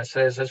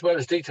says, as well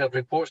as detailed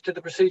reports, did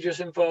the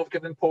procedures involve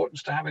give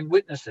importance to having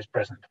witnesses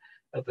present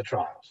at the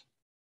trials?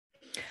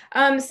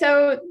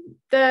 So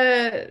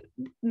I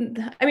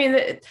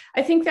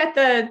think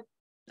that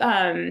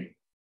I'm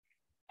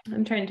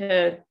trying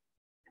to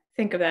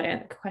think of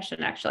that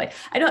question, actually.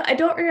 I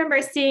don't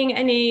remember seeing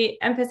any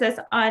emphasis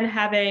on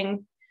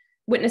having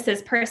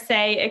witnesses per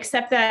se,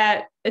 except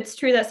that it's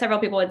true that several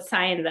people would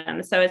sign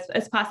them. So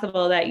it's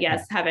possible that,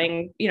 yes,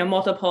 having,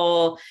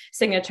 multiple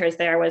signatures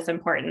there was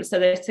important. So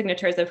the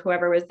signatures of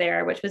whoever was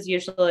there, which was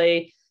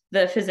usually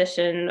the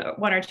physician,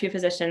 one or two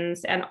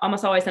physicians, and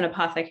almost always an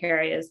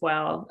apothecary as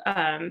well,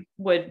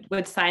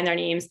 would sign their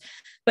names.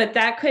 But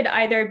that could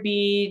either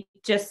be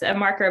just a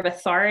marker of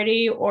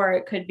authority, or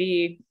it could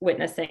be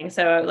witnessing.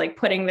 So like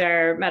putting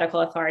their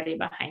medical authority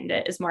behind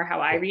it is more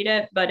how I read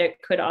it, but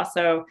it could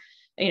also,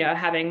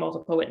 having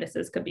multiple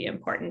witnesses could be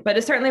important. But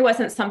it certainly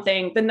wasn't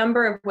something, the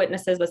number of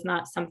witnesses was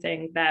not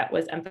something that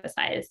was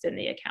emphasized in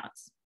the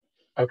accounts.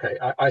 Okay,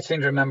 I seem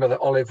to remember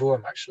that Olive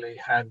Worm actually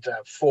had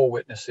 4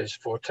 witnesses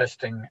for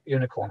testing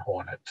unicorn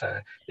horn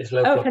at his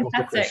local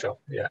apothecary shop.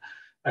 Yeah.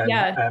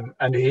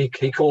 And he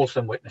calls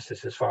them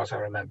witnesses, as far as I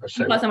remember.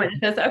 So, he calls them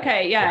witnesses.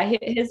 Okay, yeah.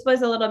 His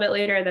was a little bit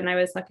later than I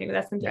was looking.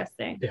 That's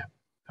interesting. Yeah.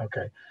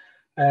 Okay.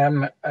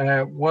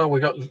 Well,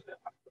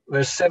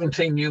 there's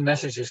 17 new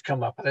messages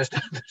come up. There's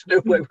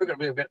no way we're going to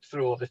be able to get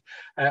through all this.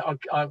 I'll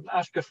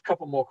ask a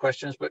couple more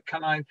questions, but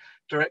can I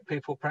direct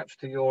people perhaps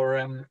to your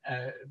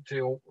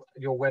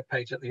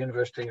webpage at the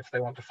university if they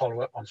want to follow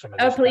up on some of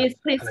this? Oh, please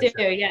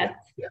do. Yes.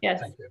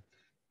 Yes. Thank you.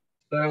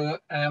 So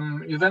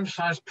you've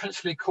emphasised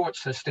Princely Court,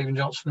 says Stephen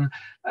Johnson,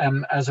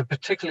 as a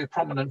particularly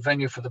prominent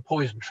venue for the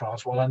poison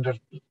trials, while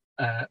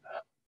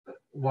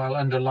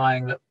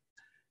underlying that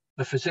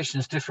the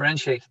physicians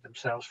differentiated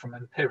themselves from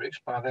empirics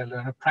by their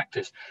learned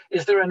practice.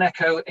 Is there an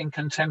echo in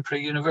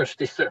contemporary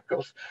university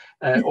circles,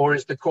 or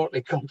is the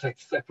courtly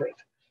context separate?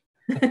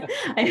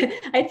 I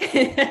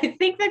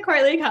think the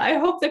courtly, I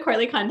hope the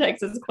courtly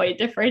context is quite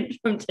different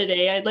from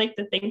today. I'd like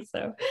to think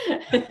so.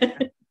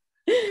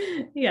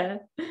 Yeah.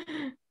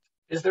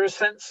 Is there a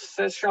sense,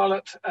 says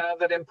Charlotte,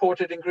 that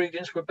imported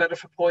ingredients were better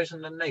for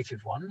poison than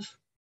native ones?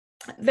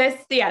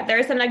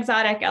 there's an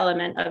exotic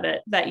element of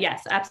it that,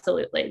 yes,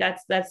 absolutely.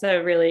 That's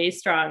a really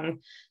strong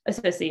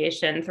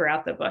association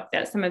throughout the book,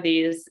 that some of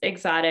these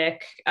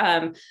exotic,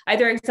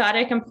 either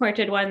exotic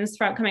imported ones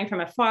coming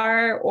from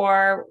afar,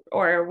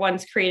 or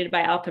ones created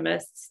by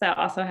alchemists that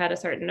also had a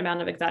certain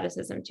amount of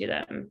exoticism to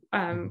them,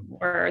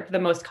 were the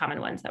most common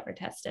ones that were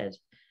tested.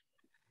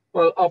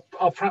 Well,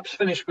 I'll perhaps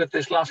finish with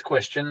this last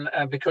question,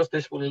 because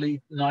this will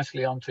lead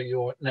nicely onto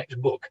your next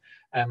book,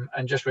 and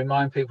just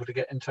remind people to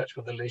get in touch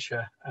with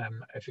Alisha.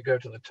 If you go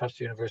to the Tufts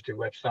University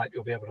website,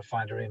 you'll be able to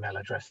find her email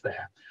address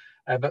there.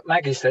 But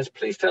Maggie says,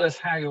 please tell us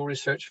how your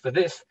research for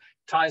this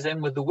ties in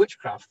with the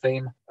witchcraft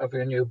theme of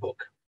your new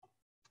book.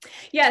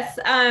 Yes.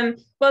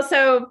 Well,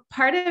 so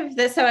part of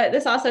this, so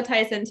this also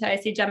ties into, I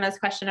see Gemma's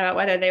question about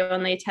whether they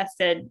only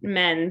tested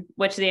men,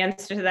 which the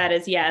answer to that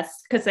is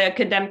yes, because the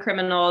condemned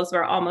criminals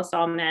were almost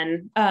all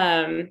men,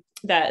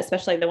 that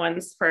especially the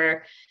ones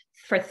for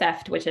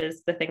theft, which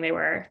is the thing they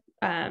were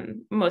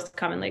most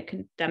commonly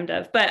condemned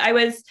of. But I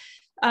was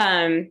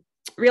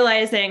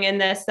realizing in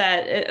this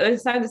that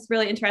it sounds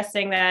really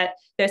interesting that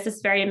there's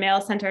this very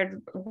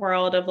male-centered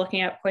world of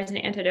looking at poison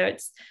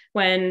antidotes,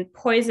 when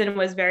poison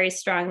was very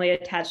strongly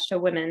attached to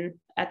women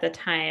at the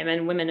time,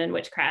 and women in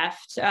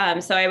witchcraft. So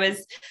I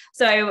was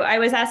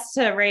asked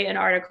to write an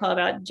article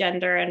about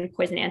gender and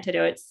poison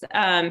antidotes,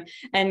 and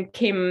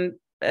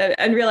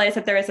realized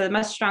that there is a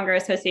much stronger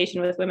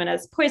association with women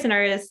as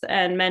poisoners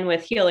and men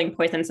with healing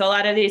poison. So a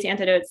lot of these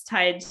antidotes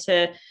tied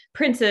to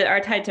princes are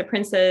tied to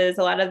princes.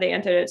 A lot of the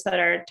antidotes that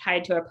are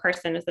tied to a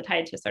person is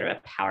tied to sort of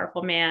a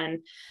powerful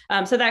man.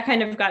 So that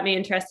kind of got me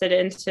interested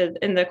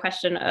in the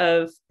question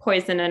of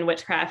poison and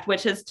witchcraft,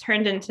 which has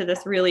turned into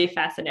this really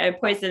fascinating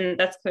poison.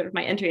 That's sort of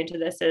my entry into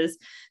this, is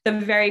the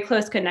very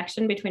close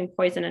connection between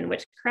poison and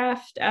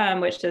witchcraft,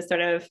 which is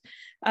sort of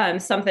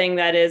something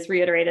that is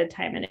reiterated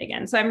time and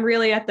again. So I'm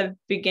really at the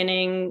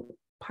beginning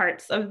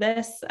parts of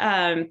this,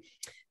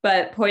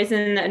 but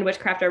poison and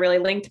witchcraft are really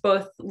linked,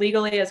 both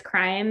legally as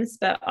crimes,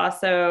 but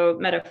also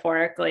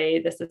metaphorically.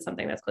 This is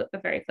something that's a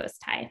very close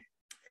tie.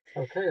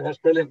 Okay, that's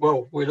brilliant.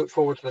 Well, we look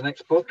forward to the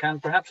next book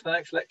and perhaps the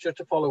next lecture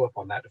to follow up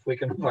on that, if we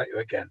can invite you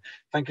again.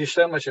 Thank you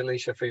so much,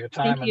 Alisha, for your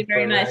time. Thank you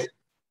very much.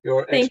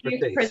 Your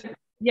expertise.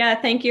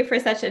 Thank you for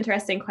such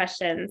interesting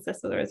questions.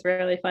 This was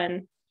really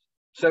fun.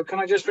 So can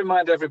I just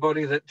remind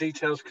everybody that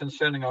details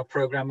concerning our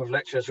programme of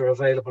lectures are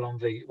available on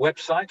the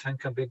website and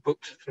can be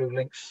booked through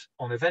links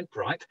on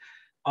Eventbrite.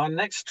 Our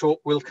next talk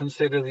will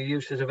consider the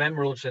uses of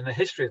emeralds in the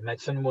history of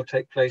medicine and will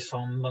take place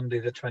on Monday,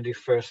 the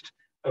 21st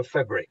of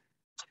February.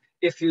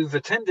 If you've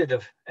attended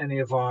any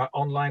of our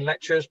online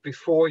lectures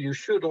before, you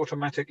should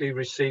automatically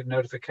receive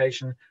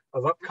notification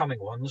of upcoming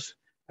ones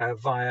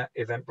via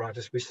Eventbrite,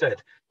 as we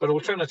said. But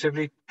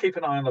alternatively, keep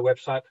an eye on the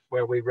website,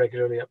 where we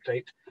regularly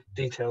update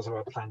details of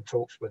our planned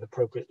talks with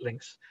appropriate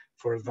links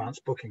for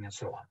advanced booking and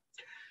so on.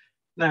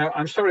 Now,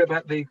 I'm sorry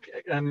about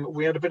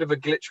we had a bit of a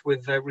glitch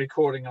with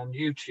recording on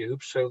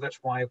YouTube, so that's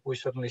why we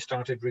suddenly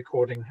started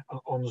recording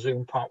on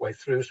Zoom partway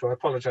through. So I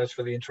apologize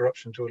for the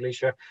interruption to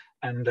Alisha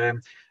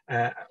and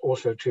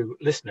also to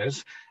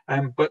listeners,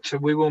 but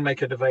we will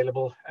make it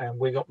available.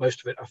 We got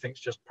most of it. I think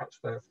it's just perhaps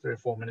the 3 or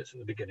 4 minutes at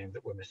the beginning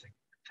that we're missing.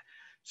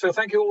 So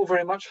thank you all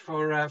very much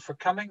for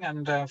coming,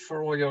 and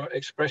for all your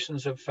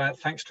expressions of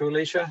thanks to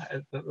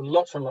Alisha.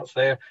 Lots and lots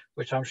there,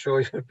 which I'm sure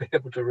you'll be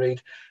able to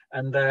read.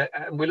 And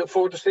we look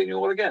forward to seeing you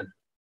all again.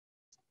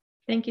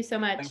 Thank you so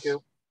much. Thank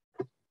you.